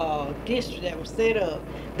new districts that were set up,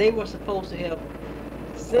 they were supposed to have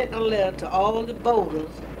sent a letter to all the voters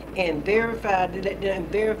and let them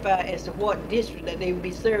verify as to what district that they would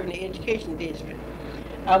be serving, the education district.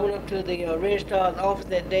 I went up to the registrar's office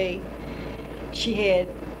that day. She had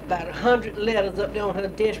about 100 letters up there on her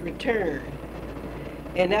desk returned,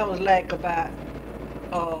 and that was like about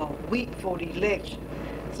a week before the election.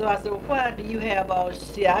 So I said, well, why do you have all,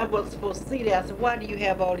 see, I wasn't supposed to see that. I said, why do you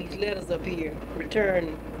have all these letters up here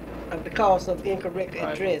returned because of incorrect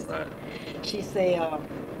address? Right. She said,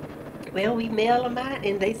 well, we mail them out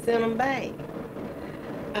and they send them back.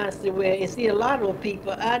 I said, well, and see, a lot of those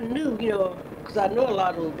people, I knew, because I know a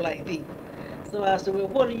lot of those black people. So I said, well,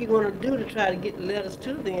 what are you going to do to try to get the letters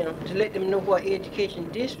to them, to let them know what education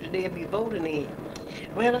district they'll be voting in?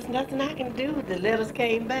 Well, there's nothing I can do. The letters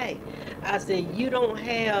came back. I said, you don't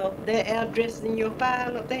have their addresses in your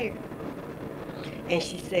file up there? And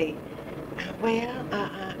she said, well,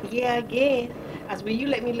 yeah, I guess. I said, well, you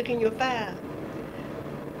let me look in your file.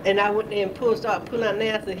 And I went there and started pulling out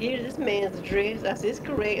there. I said, here's this man's address. I said, it's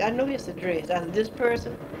correct. I know his address. I said, this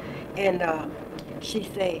person. And she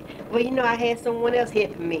said, well, I had someone else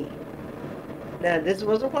helping me. Now, this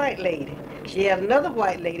was a white lady. She had another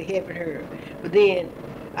white lady helping her. But then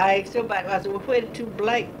I asked her about it. I said, well, where are the two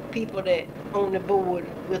black people that on the board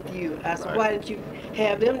with you? I said, why didn't you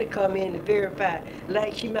have them to come in and verify?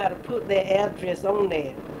 Like she might have put their address on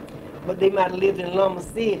there, but they might have lived in Lumber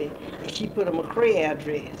City, and she put a McCray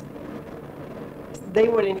address. They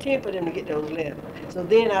weren't intended for them to get those letters. So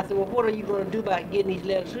then I said, well, what are you going to do about getting these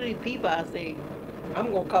letters to these people? I said,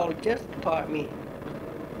 I'm going to call the Justice Department.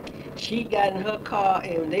 She got in her car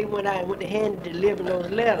and they went out and went to hand delivering those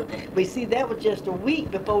letters. But see, that was just a week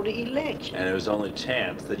before the election. And it was only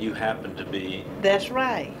chance that you happened to be. That's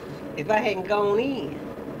right. If I hadn't gone in.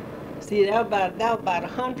 See, that was about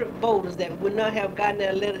 100 voters that would not have gotten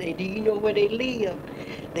that letter. And do you know where they lived?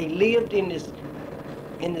 They lived in this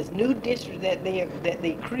new district that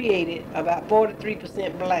they created, about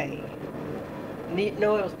 43% black.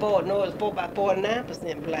 No, it was about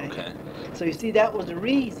 49% black. Okay. So you see, that was the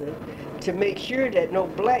reason to make sure that no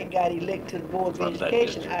black got elected to the Board of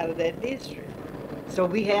Education out of that district. So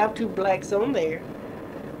we have two blacks on there,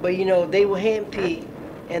 but they were handpicked,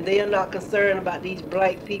 and they are not concerned about these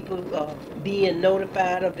black people being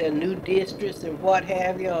notified of their new districts and what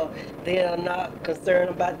have you. They are not concerned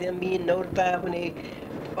about them being notified when they,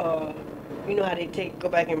 how they go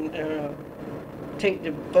back and take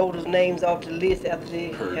the voters' names off the list after they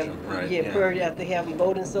purge have them, right, purge after they haven't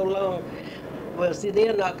voted so long. Well, see,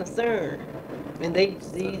 they're not concerned, and they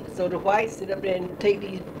see. So the whites sit up there and take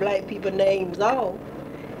these black people names off,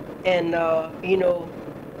 and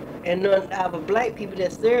and none of the black people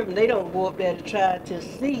that serve them, they don't go up there to try to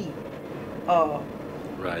see.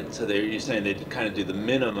 Right. So you're saying they kind of do the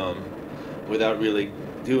minimum without really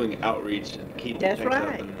doing outreach and keeping That's things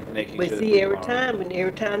right. up and making But sure see, that every people are. time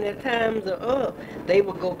their times are up, they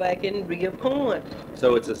will go back and reappoint.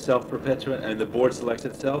 So it's a self-perpetuant, and the board selects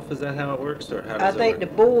itself. Is that how it works, or how I does think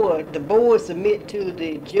it work? the board submit to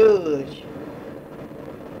the judge,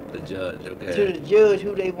 The judge, to okay. the judge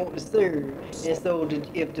who they want to serve. And so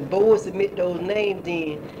if the board submit those names,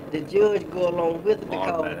 then the judge go along with it because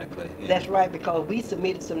Automatically. Yeah. that's right, because we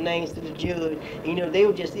submitted some names to the judge. They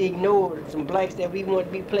would just ignore some blacks that we want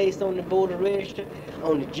to be placed on the board of register,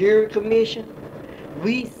 on the jury commission.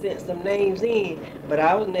 We sent some names in, but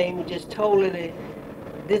our name was just totally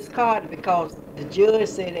discarded because the judge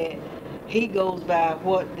said that he goes by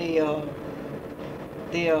what the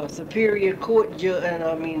superior court judge,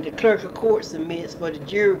 the clerk of court submits for the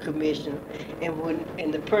jury commission,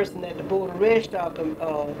 and the person that the board of registrar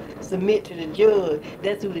submit to the judge,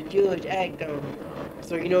 that's who the judge act on.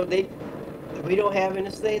 So we don't have any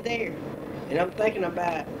say there, and I'm thinking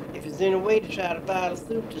about if there's any way to try to file a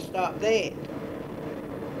suit to stop that.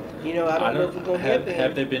 You know, I don't know if we're gonna help him.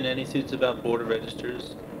 Have there been any suits about Board of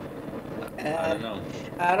Registers? I don't know.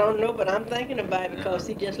 I don't know, but I'm thinking about it because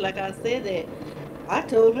see, just like I said that, I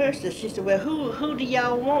told her, so she said, well, who do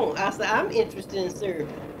y'all want? I said, I'm interested in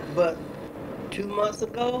serving. But 2 months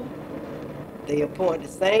ago, they appointed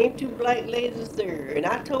the same two black ladies to serve. And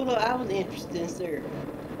I told her I was interested in serving.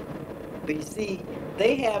 But you see,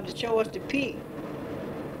 they have the choice to pick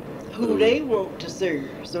who they want to serve.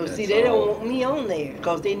 So see, they don't want me on there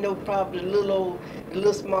because they know probably the little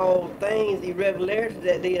small things, irregularities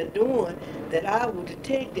that they are doing that I will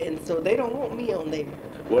detect, and so they don't want me on there.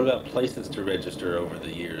 What about places to register over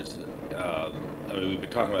the years? I mean, we've been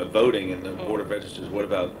talking about voting and the Board of Registers. What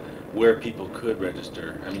about where people could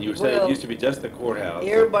register? I mean, you said it used to be just the courthouse.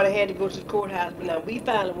 Everybody had to go to the courthouse, but now we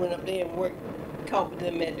finally went up there and talked with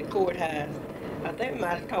them at the courthouse. I think we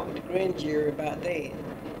might have talked with the grand jury about that.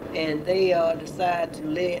 And they decided to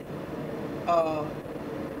let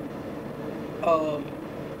a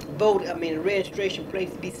registration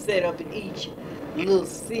place be set up in each little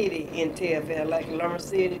city in TFL, like Lerner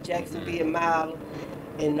City, Jacksonville, Milan,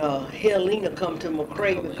 and Helena come to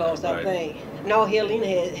McRae because I think, no,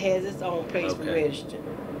 Helena has its own place for registering.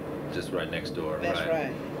 Just right next door, That's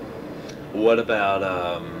right. What about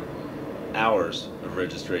hours of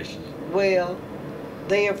registration? Well,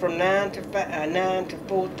 they are from 9 to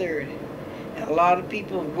 4:30. And a lot of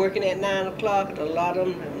people are working at 9 o'clock, and a lot of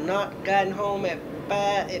them have not gotten home at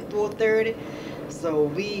 4:30. So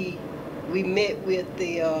we met with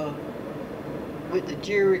the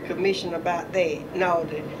jury commission about that. No,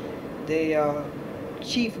 the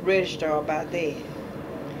chief registrar about that.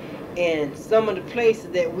 And some of the places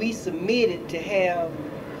that we submitted to have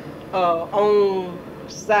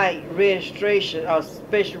on-site registration or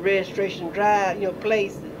special registration drive,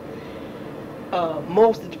 places.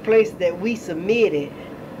 Most of the places that we submitted,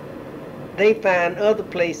 they find other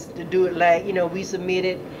places to do it. Like, we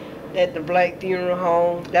submitted at the Black Funeral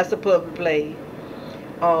Home. That's a public place.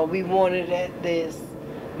 We wanted at this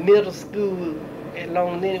middle school at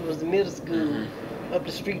Long Lynn. It was the middle school up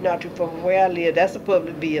the street, not too far from where I live. That's a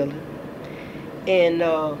public building. And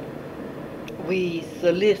we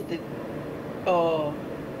solicited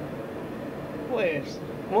where's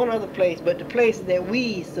one other place, but the places that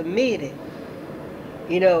we submitted,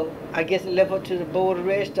 I guess it left up to the Board of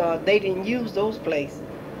Registrar. They didn't use those places.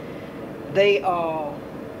 They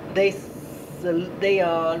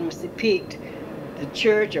picked the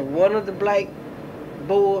church of one of the black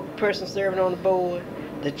board person serving on the board,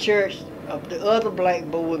 the church of the other black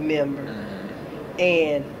board member,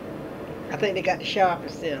 and I think they got the shopping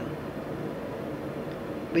center.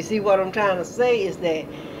 But see, what I'm trying to say is that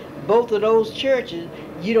both of those churches,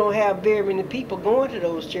 you don't have very many people going to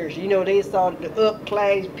those churches. They started the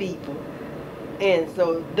up-class people. And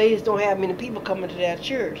so they just don't have many people coming to that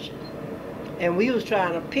church. And we was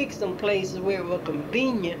trying to pick some places where it was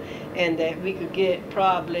convenient and that we could get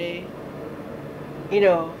probably,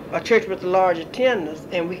 a church with a large attendance,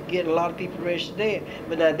 and we could get a lot of people registered there.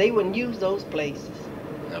 But now they wouldn't use those places.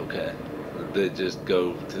 Okay. They just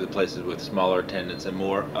go to the places with smaller attendance and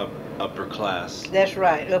more upper class. That's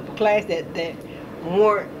right, upper class that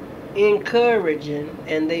weren't encouraging,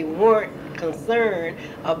 and they weren't concerned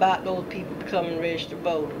about those people becoming registered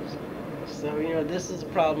voters. So, this is a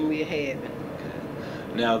problem we're having.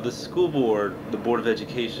 Okay. Now, the school board, the Board of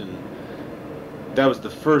Education, that was the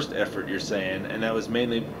first effort, you're saying, and that was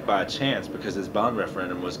mainly by chance because this bond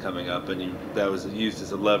referendum was coming up, and that was used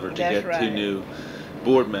as a lever to get two new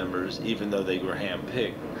board members, even though they were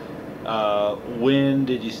handpicked. When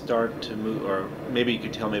did you start to move, or maybe you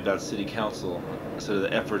could tell me about city council, sort of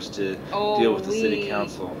the efforts to deal with the city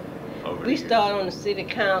council over the years? We started on the city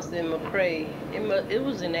council in McRae. It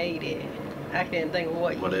was in 80. I can't think of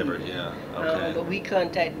what year. Whatever, yeah. Okay. But we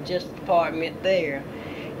contacted the Justice Department there.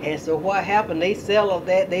 And so what happened, they settled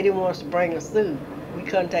that. They didn't want us to bring a suit. We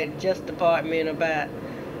contacted the Justice Department about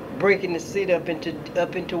breaking the city up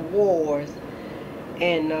into wards.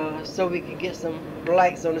 And so we could get some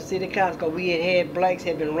blacks on the city council, because we had blacks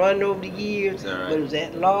had been running over the years, but it was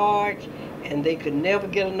at large, and they could never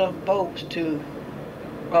get enough votes to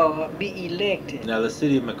be elected. Now the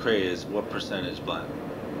city of McRae is what percentage black?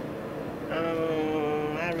 I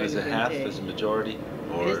really is it half? Is it majority?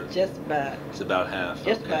 Or it's just about. It's about half.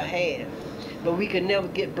 Just about half. But we could never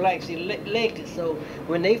get blacks elected. So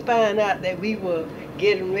when they find out that we were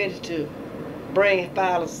getting ready to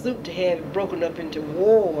file a suit to have it broken up into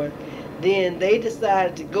wards, then they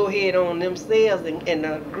decided to go ahead on themselves and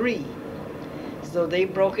agree. So they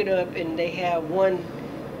broke it up, and they have one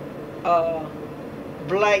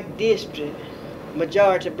black district,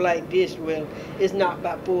 majority black district. Well, it's not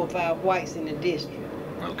about 4 or 5 whites in the district.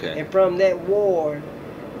 Okay. And from that war,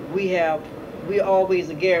 we always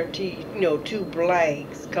a guarantee, 2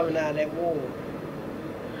 blacks coming out of that war.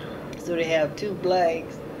 So they have 2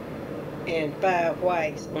 blacks and 5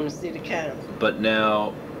 whites on the city council. But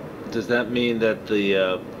now, does that mean that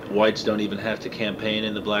the whites don't even have to campaign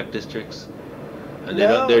in the black districts? And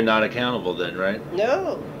No. they're not accountable then, right?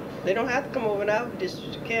 No, they don't have to come over in our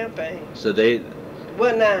district to campaign. So they.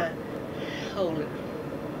 Well, now, hold it.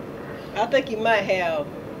 I think you have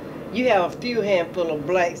a few handful of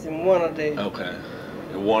blacks in one of the. Okay.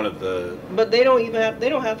 One of the. But they don't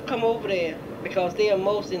have to come over there because they are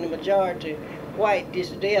most in the majority white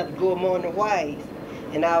district. They have to go among the whites.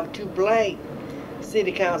 And our 2 black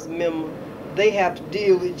city council members, they have to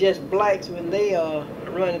deal with just blacks when they are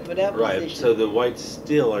running for that Right. position. So the whites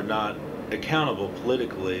still are not accountable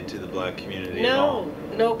politically to the black community at all.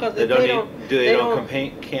 No, because They don't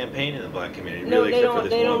campaign in the black community. No, really, they except for don't.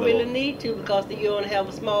 this They one don't little- really need to because you only have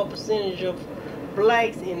a small percentage of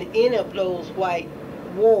blacks in any of those white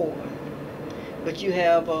wards. But you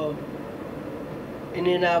have and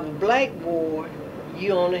in our black ward,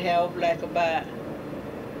 you only have like about.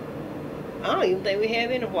 I don't even think we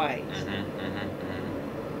have any whites.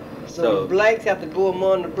 So the blacks have to go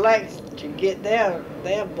among the blacks to get their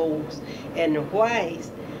votes, and the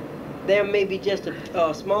whites, there may be just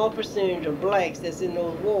a small percentage of blacks that's in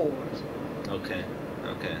those wards. Okay.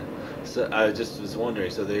 So I just was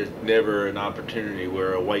wondering. So there's never an opportunity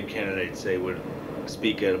where a white candidate, say, would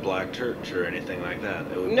speak at a black church or anything like that.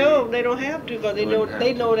 No, they don't have to because they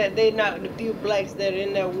know that they not the few blacks that are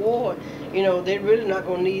in their ward. They're really not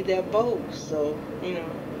gonna need their votes. So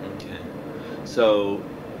Okay. So,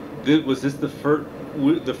 was this the first?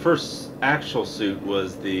 The first actual suit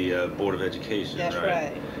was the Board of Education, that's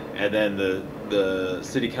right. And then the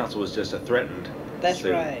city council was just a threatened. That's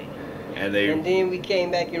suit. right. And then we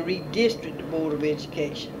came back and redistricted the Board of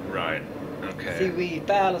Education. Right. Okay. See, we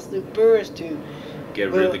filed a suit first to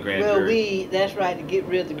get rid of the grand jury. That's right, to get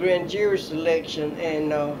rid of the grand jury selection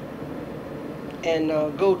and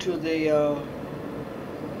go to the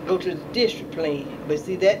district plan. But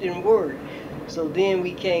see, that didn't work. So then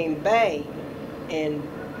we came back and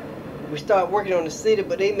we started working on the city,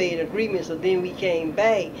 but they made an agreement. So then we came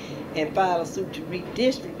back and filed a suit to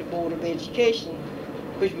redistrict the Board of Education,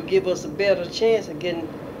 which would give us a better chance of getting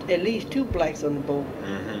at least 2 blacks on the board.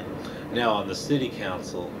 Mm-hmm. Now, on the city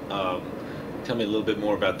council, tell me a little bit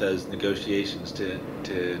more about those negotiations to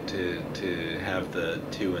have the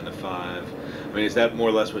 2 and the 5. I mean, is that more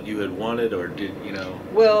or less what you had wanted, or did you know?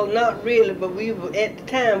 Well, not really, but at the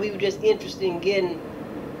time we were just interested in getting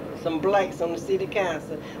some blacks on the city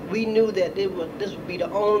council. We knew that this would be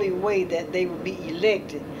the only way that they would be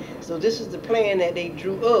elected. So this is the plan that they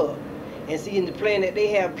drew up, and seeing the plan that they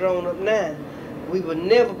have drawn up now, we will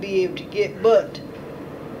never be able to get but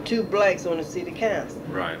 2 blacks on the city council.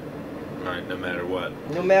 Right, no matter what.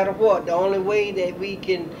 No matter what, the only way that we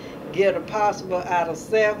can get a possible out of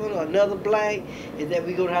 7 or another black is that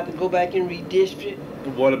we're gonna have to go back and redistrict.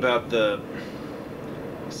 What about the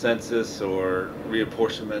census or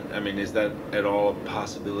reapportionment? I mean, is that at all a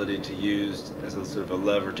possibility to use as a sort of a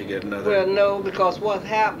lever to get another? Well, no, because what's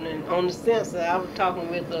happening on the census, I was talking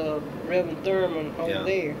with Reverend Thurman over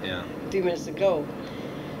there a few minutes ago.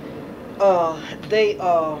 They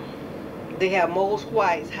have most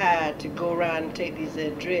whites hired to go around and take these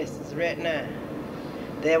addresses right now.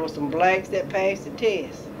 There were some blacks that passed the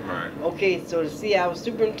test. Right. Okay, so to see our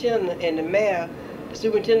superintendent and the mayor, the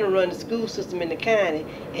superintendent runs the school system in the county,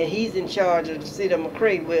 and he's in charge of the city of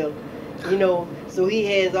McRae. Well, so he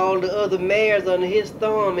has all the other mayors under his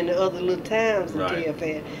thumb in the other little towns in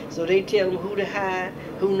TFL. So they tell him who to hire,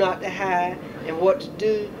 who not to hire, and what to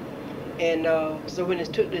do. And so when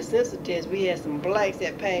it took the census test, we had some blacks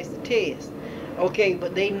that passed the test. Okay,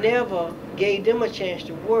 but they never gave them a chance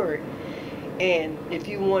to work. And if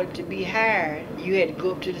you wanted to be hired, you had to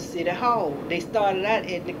go up to the city hall. They started out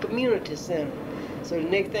at the community center. So the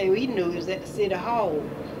next thing we knew was at the city hall.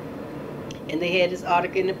 And they had this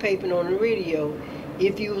article in the paper and on the radio,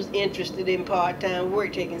 if you was interested in part-time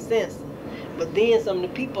work taking census. But then some of the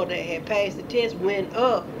people that had passed the test went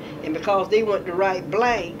up, and because they weren't the right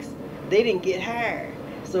blacks, they didn't get hired.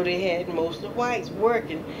 So they had most of the whites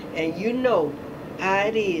working, and you know how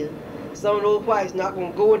it is. Some of those whites not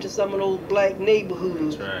going to go into some of those black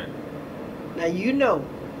neighborhoods. That's right. Now you know,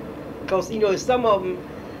 because some of them,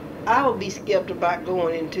 I would be skeptical about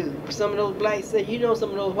going into. Some of those blacks say, some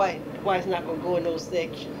of those whites not going to go in those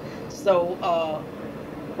sections. So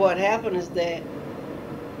what happened is that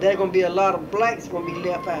there are going to be a lot of blacks going to be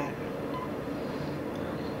left out.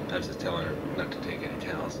 I was just telling her not to take any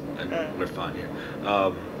towels, and we're fine here.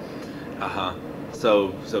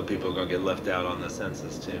 So people are gonna get left out on the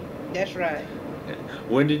census too. That's right. Okay.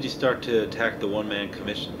 When did you start to attack the one-man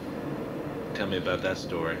commission? Tell me about that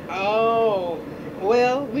story. Oh,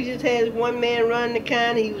 well, we just had one man run the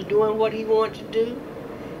county. He was doing what he wanted to do.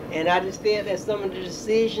 And I just felt that some of the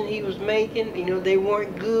decisions he was making, they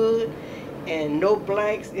weren't good. And no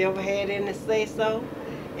blacks ever had any say so.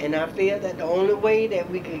 And I feel that the only way that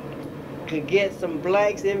we could get some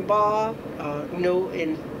blacks involved,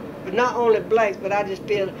 and but not only blacks, but I just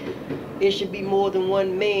feel it should be more than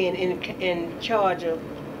one man in charge of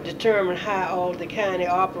determine how all the county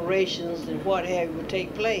operations and what have you would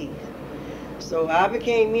take place. So I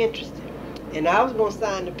became interested. And I was going to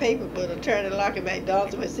sign the paper, but Attorney Lockett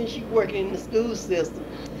McDonald said, since you're working in the school system,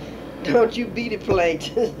 don't you be the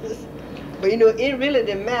plaintiff. But it really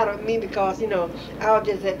didn't matter to me because, I was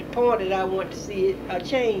just at the point that I wanted to see a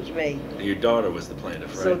change made. Your daughter was the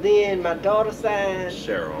plaintiff, right? So then my daughter signed.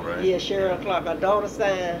 Cheryl, right? Yeah, Cheryl Clark. My daughter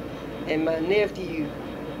signed, and my nephew,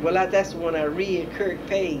 that's the one I read, Kirk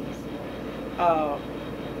Pays.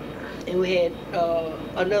 And we had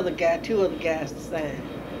two other guys to sign.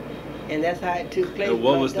 And that's how it took place. And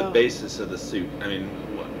what was the basis of the suit? I mean,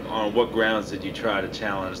 on what grounds did you try to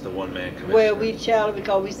challenge the one-man commission? Well, we challenged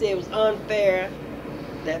because we said it was unfair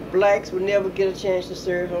that blacks would never get a chance to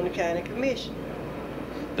serve on the county commission.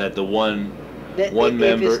 That the one That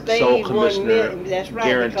member, sole commissioner, that's right,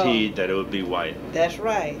 guaranteed that it would be white. That's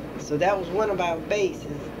right. So that was one of our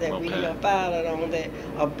bases that we filed it on, that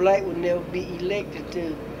a black would never be elected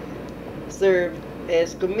to serve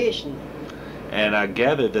as commissioner. And I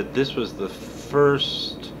gathered that this was the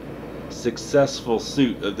first successful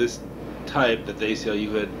suit of this type that the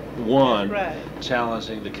ACLU had won,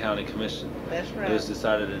 challenging the county commission. That's right. It was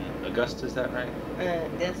decided in Augusta, is that right?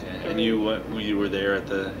 That's correct. And you were there at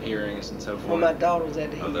the hearings and so forth? Well, my daughter was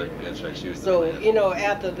at the hearing. hearing. That's right, she was So, the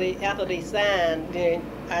plaintiff. after they signed, then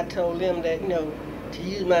I told them that, to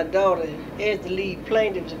use my daughter as the lead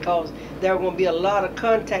plaintiff because there were going to be a lot of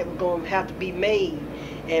contact was going to have to be made.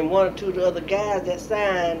 And one or two of the other guys that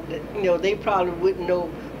signed, they probably wouldn't know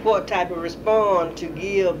what type of response to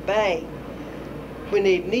give back when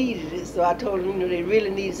they needed it. So I told them, they really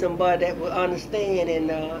needed somebody that would understand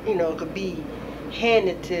and, could be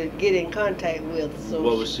handed to get in contact with. So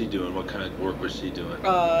what was she doing? What kind of work was she doing?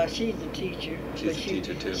 She's a teacher. She's a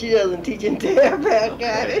teacher too? She doesn't teach in Terrebonne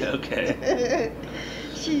County. Okay.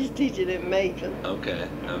 She's teaching in Macon. Okay.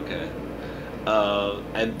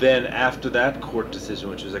 And then after that court decision,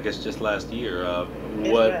 which was I guess just last year,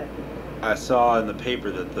 I saw in the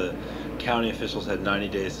paper that the county officials had 90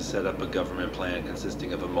 days to set up a government plan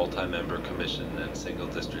consisting of a multi-member commission and single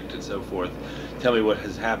district and so forth. Tell me what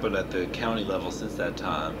has happened at the county level since that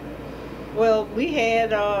time. Well, we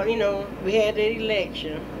had, we had an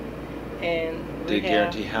election, and did it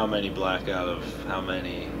guarantee how many black out of how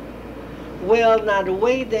many? Well, now the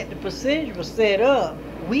way that the procedure was set up,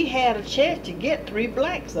 we had a chance to get 3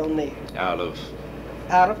 blacks on there. Out of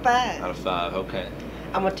 5. Out of 5, okay.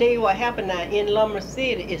 I'm gonna tell you what happened now. In Lumber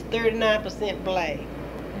City, it's 39% black.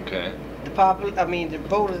 Okay. The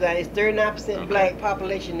voters out, it's 39% black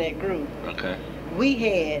population in that group. Okay. We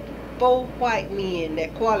had 4 white men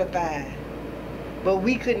that qualified, but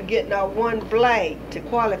we couldn't get not one black to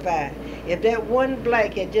qualify. If that one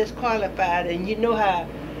black had just qualified, and you know how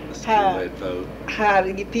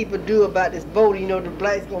the people do about this voting, the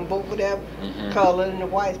blacks gonna vote for their color and the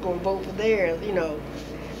whites gonna vote for theirs,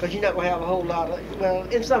 because you're not going to have a whole lot of, well,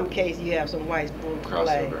 in some cases you have some whites vote for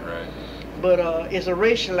black. Crossover, right. But it's a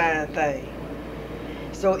racial line thing.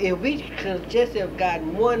 So if we could just have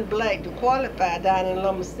gotten one black to qualify down in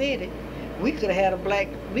Lumber City, we could have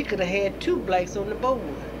had 2 blacks on the board.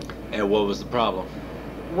 And what was the problem?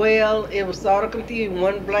 Well, it was sort of confusing.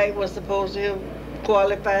 One black was supposed to have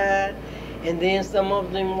qualified, and then some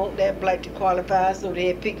of them want that black to qualify, so they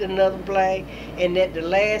had picked another black, and at the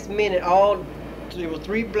last minute, there were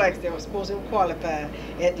 3 blacks that were supposed to qualify.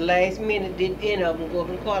 At the last minute, didn't any of them go up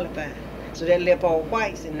and qualify. So that left all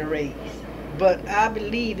whites in the race. But I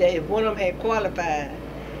believe that if one of them had qualified,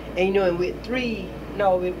 and with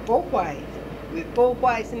 4 whites, with 4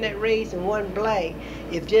 whites in that race and 1 black,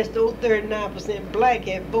 if just those 39% black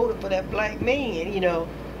had voted for that black man,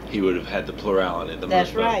 he would have had the plurality, the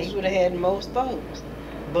most votes. That's right, he would have had the most votes.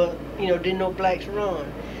 But, didn't no blacks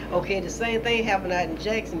run. Okay, the same thing happened out in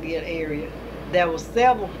Jacksonville area. There were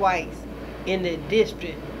 7 whites in the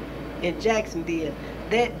district in Jacksonville.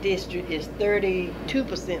 That district is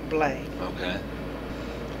 32% black. Okay.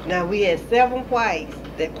 Now we had 7 whites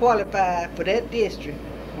that qualified for that district,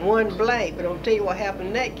 1 black. But I'll tell you what happened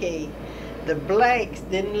in that case. The blacks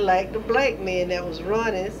didn't like the black man that was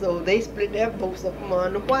running, so they split their votes up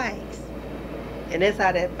among the whites. And that's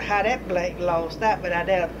how that black lost out. But I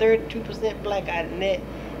had a 32% black out in that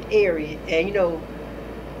area. And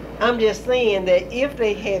I'm just saying that if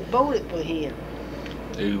they had voted for him,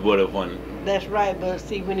 He would have won. that's right. But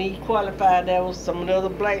see, when he qualified, there was some of the other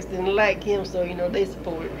blacks didn't like him, so they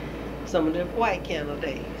supported some of the white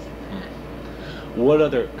candidates. What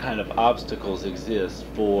other kind of obstacles exist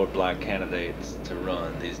for black candidates to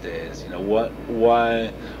run these days?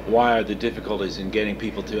 Why are the difficulties in getting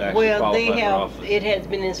people to actually qualify for office? It has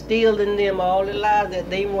been instilled in them all their lives that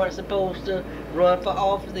they weren't supposed to run for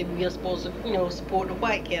office. They were supposed to, support the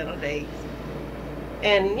white candidates.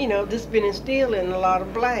 And, this has been instilled in a lot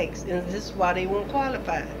of blacks, and this is why they won't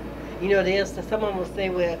qualify. Some of them will say,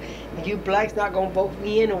 well, you blacks not going to vote for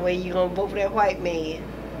me anyway, you're going to vote for that white man.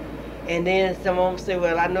 And then some of them say,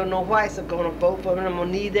 well, I know no whites are going to vote for them, I'm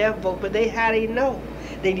going to need their vote. But how they know?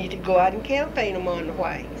 They need to go out and campaign among the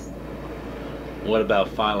whites. What about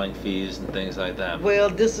filing fees and things like that? Well,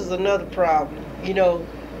 this is another problem.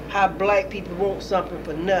 How black people want something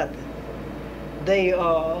for nothing. They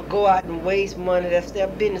go out and waste money. That's their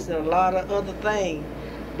business and a lot of other things.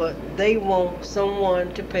 But they want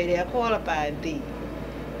someone to pay their qualifying fee.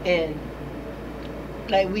 And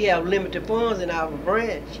like we have limited funds in our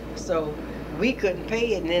branch, so we couldn't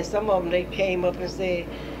pay it. And then some of them, they came up and said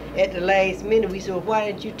at the last minute, we said, well, why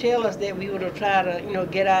didn't you tell us that? We would have tried to,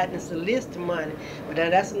 get out and solicit the money. But now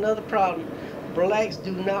that's another problem. Blacks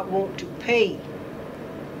do not want to pay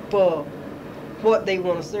for what they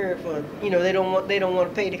want to serve for. They don't want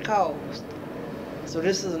to pay the cost. So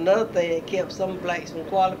this is another thing that kept some blacks from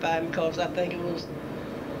qualifying, because I think it was,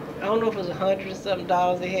 I don't know if it was $100 and something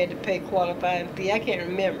they had to pay qualifying fee. I can't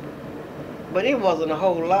remember, but it wasn't a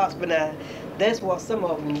whole lot. But now, that's what some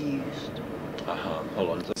of them used. Hold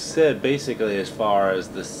on. Said basically, as far as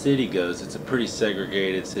the city goes, it's a pretty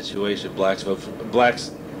segregated situation. Blacks vote for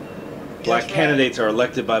blacks. Black candidates are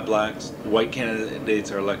elected by blacks. White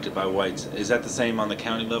candidates are elected by whites. Is that the same on the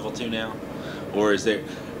county level too now, or are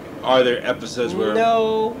there episodes where?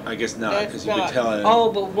 No, I guess not, because you've been telling.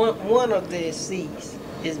 Oh, but one of the seats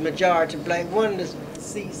is majority black. One of the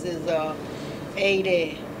seats is about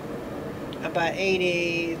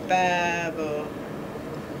 85 or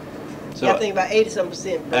So I think about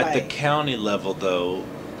 80-something% black. At the county level, though,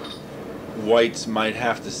 whites might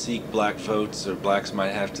have to seek black votes, or blacks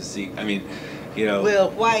might have to seek.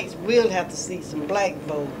 Well, whites will have to see some black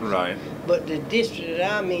votes. Right. But the district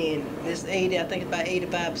that I'm in is I think it's about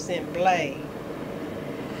 85% black.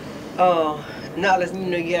 Not unless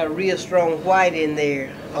you have a real strong white in there,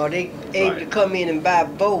 or they able to come in and buy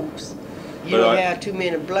votes. You don't have too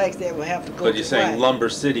many blacks that will have to go to white. But you're saying Lumber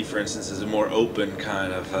City, for instance, is a more open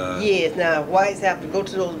kind of... Yes, now whites have to go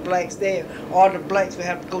to those blacks there, or the blacks will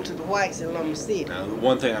have to go to the whites in Lumber City. Now, the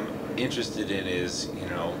one thing I'm interested in is,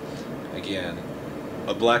 again,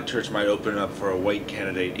 a black church might open up for a white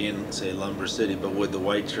candidate in, say, Lumber City, but would the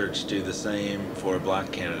white church do the same for a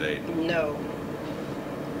black candidate? No.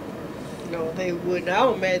 No, they wouldn't. I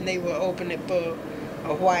don't imagine they would open it for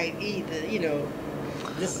a white either,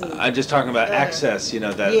 I'm just talking about access, in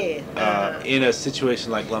a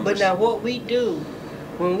situation like Lumber City. But now what we do,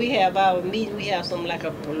 when we have our meetings, we have something like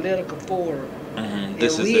a political forum. Mm-hmm.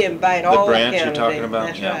 And we invite all the branch candidates. You're talking about?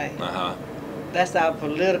 That's right. Uh-huh. That's our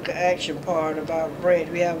political action part of our branch.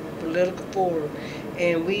 We have a political forum,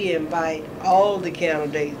 and we invite all the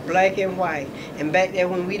candidates, black and white. And back there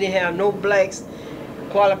when we didn't have no blacks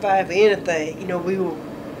qualified for anything,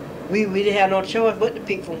 we didn't have no choice but to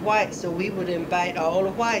pick from whites, so we would invite all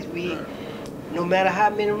the whites. No matter how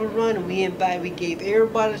many were running, we gave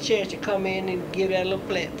everybody a chance to come in and give that little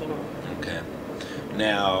platform. Okay.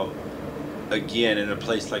 Now, again, in a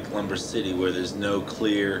place like Lumber City, where there's no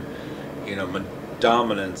clear,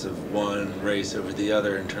 dominance of one race over the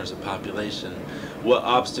other in terms of population, what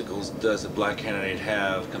obstacles does a black candidate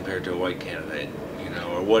have compared to a white candidate?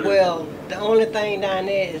 Or what? Well, the only thing down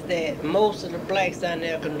there is that most of the blacks down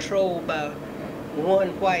there are controlled by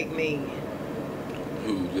one white man.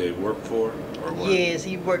 Who they work for, or what? Yes,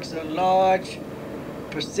 he works a large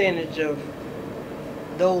percentage of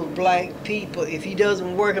those black people. If he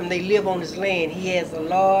doesn't work them, they live on his land. He has a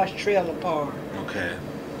large trailer park. Okay.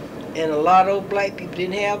 And a lot of those black people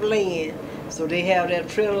didn't have land, so they have their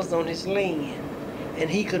trailers on his land. And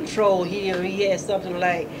he controlled, he has something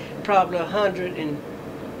like probably 100 and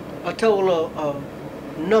a total of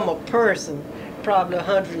number of person, probably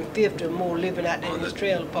 150 or more living out there in his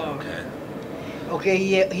trailer park. Okay,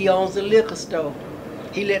 he owns a liquor store.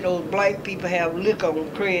 He let those black people have liquor on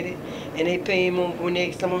credit, and they pay him when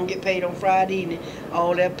some of them get paid on Friday evening.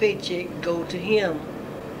 All their paycheck go to him,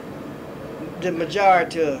 the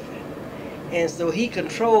majority of it. And so he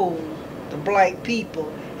controls the black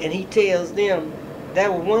people, and he tells them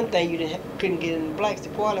that was one thing couldn't get in the blacks to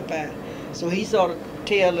qualify. So he sort of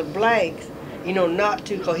tell the blacks, not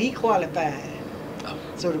to, cause he qualified. Oh.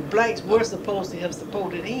 So the blacks were supposed to have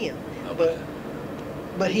supported him, Okay.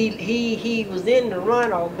 but he was in the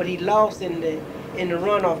runoff, but he lost in the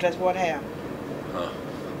runoff. That's what happened. Huh.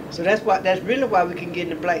 So that's really why we can get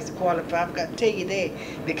the blacks to qualify. I've got to tell you that,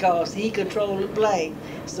 because he controlled the blacks.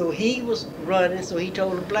 So he was running, so he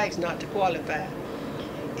told the blacks not to qualify.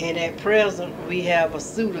 And at present, we have a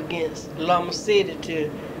suit against Lama City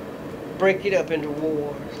to break it up into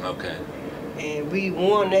wards. Okay. And we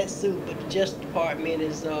won that suit, but the Justice Department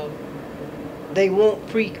is, they won't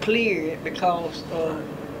pre-clear it because of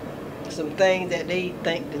some things that they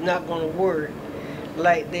think is not going to work.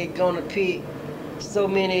 Like they're going to pick so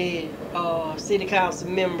many city council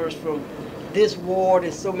members from this ward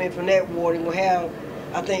and so many from that ward, and we'll have,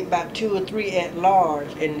 I think, about 2 or 3 at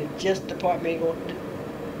large, and the Justice Department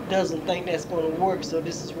doesn't think that's going to work, so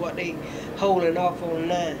this is what they holding off on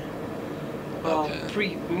now. Okay.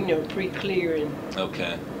 Pre-clearing.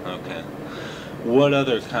 Okay. Okay. What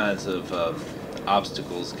other kinds of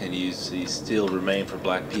obstacles can you see still remain for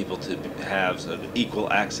black people to have sort of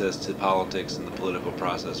equal access to politics and the political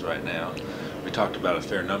process right now? We talked about a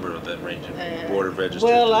fair number of them, ranging from board of registers.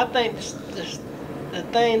 Well, I think the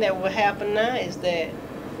thing that will happen now is that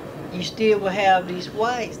you still will have these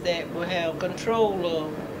whites that will have control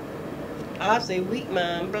of, I say,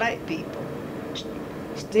 weak-minded black people.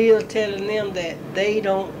 Still telling them that they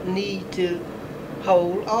don't need to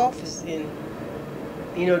hold office in.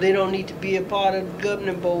 They don't need to be a part of the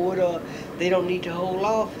governing board, or they don't need to hold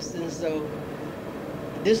office. And so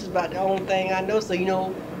this is about the only thing I know. So,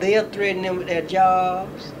 they'll threaten them with their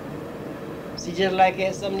jobs. See, just like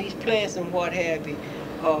at some of these plants and what have you.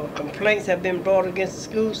 Complaints have been brought against the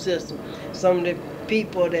school system. Some of the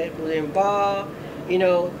people that were involved,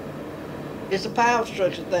 it's a power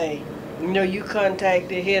structure thing. You contact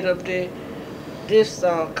the head of this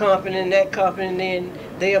company and that company, and then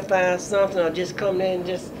they'll find something, or just come there and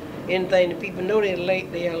just anything that people know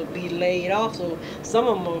they'll be laid off. So some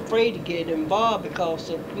of them are afraid to get involved because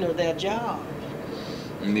of their job.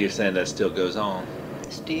 And you're saying that still goes on?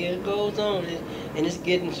 Still goes on, and it's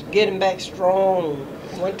getting back strong.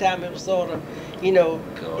 One time it was sort of,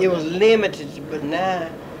 it was limited, but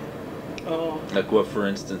now. Like what, for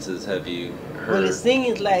instances, have you heard? Well, it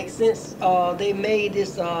seems like since they made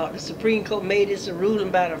this, the Supreme Court made this a ruling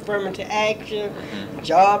about affirmative action,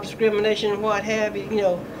 job discrimination, and what have you,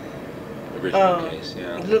 The Richmond case,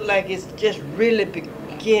 yeah. It looked like it's just really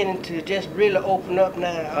beginning to just really open up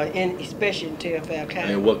now, especially in Telfair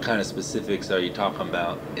County. I mean, what kind of specifics are you talking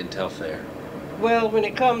about in Telfair? Well, when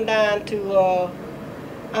it comes down to,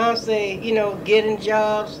 I'll say, getting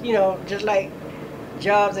jobs, just like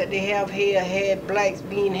jobs that they have here had blacks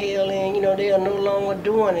being held in, they are no longer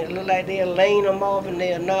doing it. It look like they're laying them off and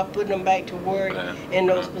they're not putting them back to work in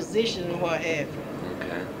those positions and what have you.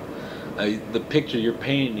 Okay. The picture you're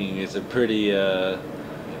painting is a pretty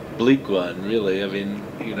bleak one, really. I mean,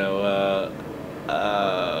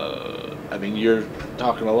 you're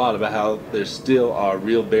talking a lot about how there still are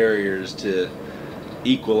real barriers to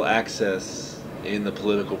equal access in the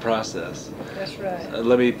political process. That's right.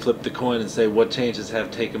 Let me flip the coin and say, what changes have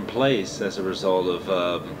taken place as a result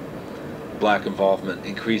of black involvement,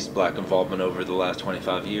 increased black involvement over the last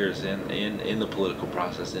 25 years in the political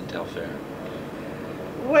process in Telfair?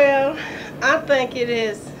 Well, I think it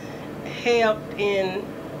has helped in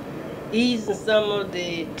easing some of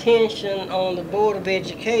the tension on the Board of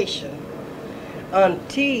Education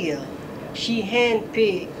until she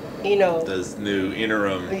handpicked, This new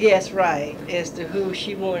interim. Yes, right, as to who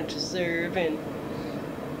she wanted to serve, and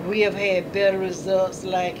we have had better results,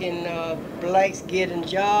 like in blacks getting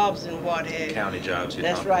jobs and what have you. County jobs,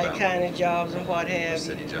 That's right, county jobs and what have you.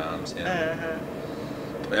 City jobs, yeah.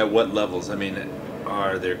 Uh-huh. At what levels? I mean,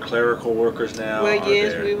 are there clerical workers now? Well,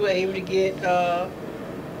 yes, we were able to get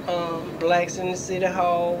blacks in the city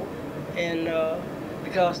hall, and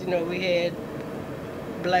because we had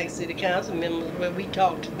black city council members where we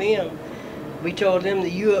talked to them. We told them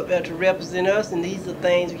that you're up there to represent us, and these are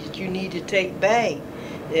things that you need to take back.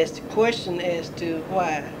 As the question as to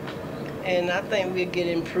why. And I think we'll get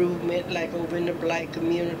improvement, like over in the black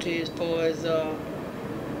community, as far as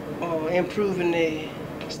improving the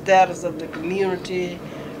status of the community,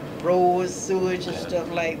 roads, sewage, and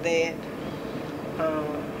stuff like that.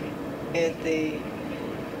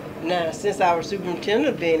 Now, since our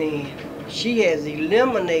superintendent been in, she has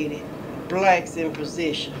eliminated blacks in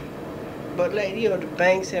position. But the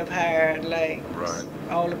banks have hired,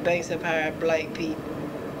 all the banks have hired black people.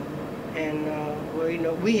 And well, you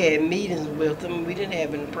know, we had meetings with them. We didn't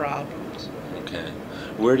have any problems. Okay.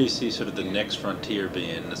 Where do you see sort of the next frontier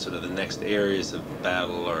being, the sort of the next areas of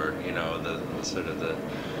battle, or you know, the sort of the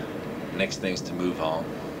next things to move on?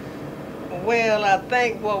 Well, I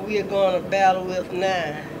think what we are going to battle with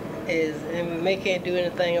now is, and we can't do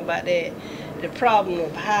anything about that, the problem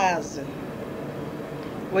of housing.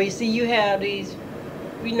 Well, you see, you have these,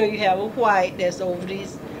 you know, you have a white that's over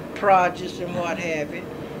these projects and what have you,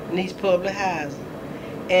 and these public housing.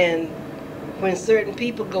 And when certain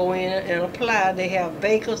people go in and apply, they have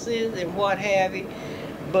vacancies and what have you.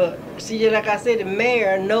 But see, like I said, the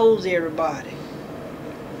mayor knows everybody.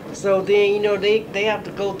 So then, you know, they have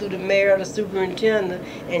to go through the mayor or the superintendent,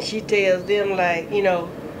 and she tells them, like, you know,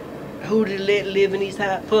 who to let live in these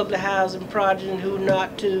public housing projects and who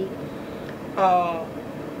not to.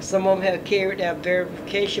 Some of them have carried their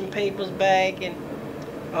verification papers back and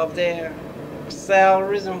of their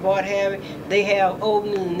salaries and what have you. They have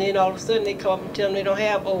openings, and then all of a sudden they come and tell them they don't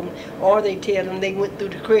have openings, or they tell them they went through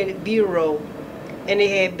the credit bureau and they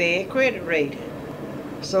had bad credit rating.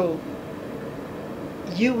 So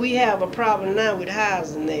we have a problem now with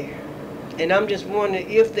housing there, and I'm just wondering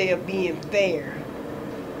if they are being fair.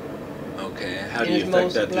 Okay. How do you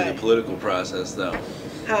affect that through the political process, though?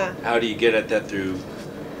 Huh? How do you get at that through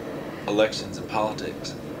elections and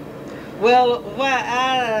politics? Well, why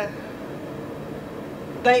I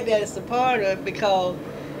think that it's a part of it, because,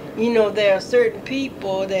 you know, there are certain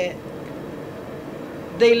people that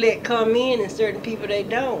they let come in and certain people they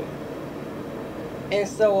don't. And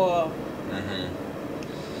so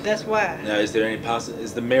that's why. Now, is there any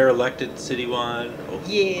is the mayor elected citywide?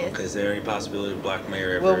 Yes. Okay, is there any possibility of a black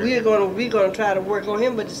mayor ever? Well, we're gonna try to work on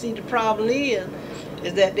him, but you see, the problem is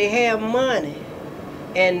that they have money,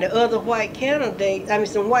 and the other white candidates, I mean,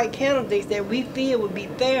 some white candidates that we feel would be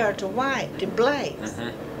fair to blacks.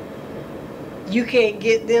 You can't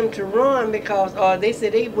get them to run because, or they say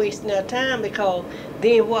they wasting their time, because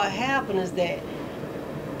then what happens is that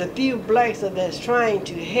the few blacks that's trying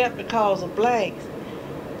to help the cause of blacks,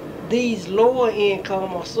 these lower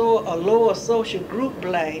income or a lower social group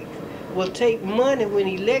blacks will take money when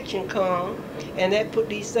election comes, and that put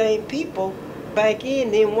these same people back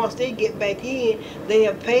in. Then once they get back in, they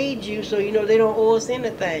have paid you, so you know they don't owe us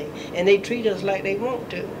anything, and they treat us like they want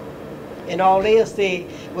to. And all they'll say,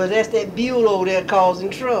 well, that's that Beulah over there causing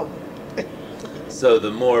trouble. So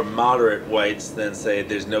the more moderate whites then say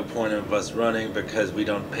there's no point of us running because we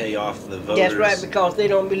don't pay off the voters. That's right, because they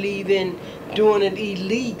don't believe in doing it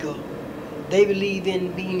illegal. They believe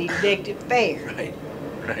in being elected fair. Right,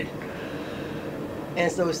 right.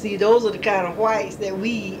 And so, see, those are the kind of whites that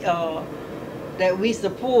we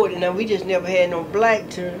support, and we just never had no black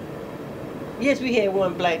to. Yes, we had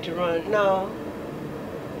one black to run. No,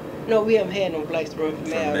 we haven't had no blacks to run for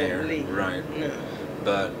mayor. Right. No.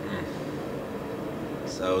 But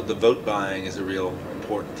so the vote buying is a real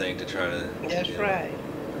important thing to try to. That's right.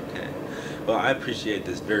 Okay. Well, I appreciate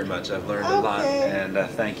this very much. I've learned a lot, and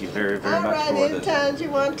thank you very, very much for this. All right, anytime you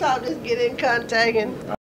want to talk, just get in contact and.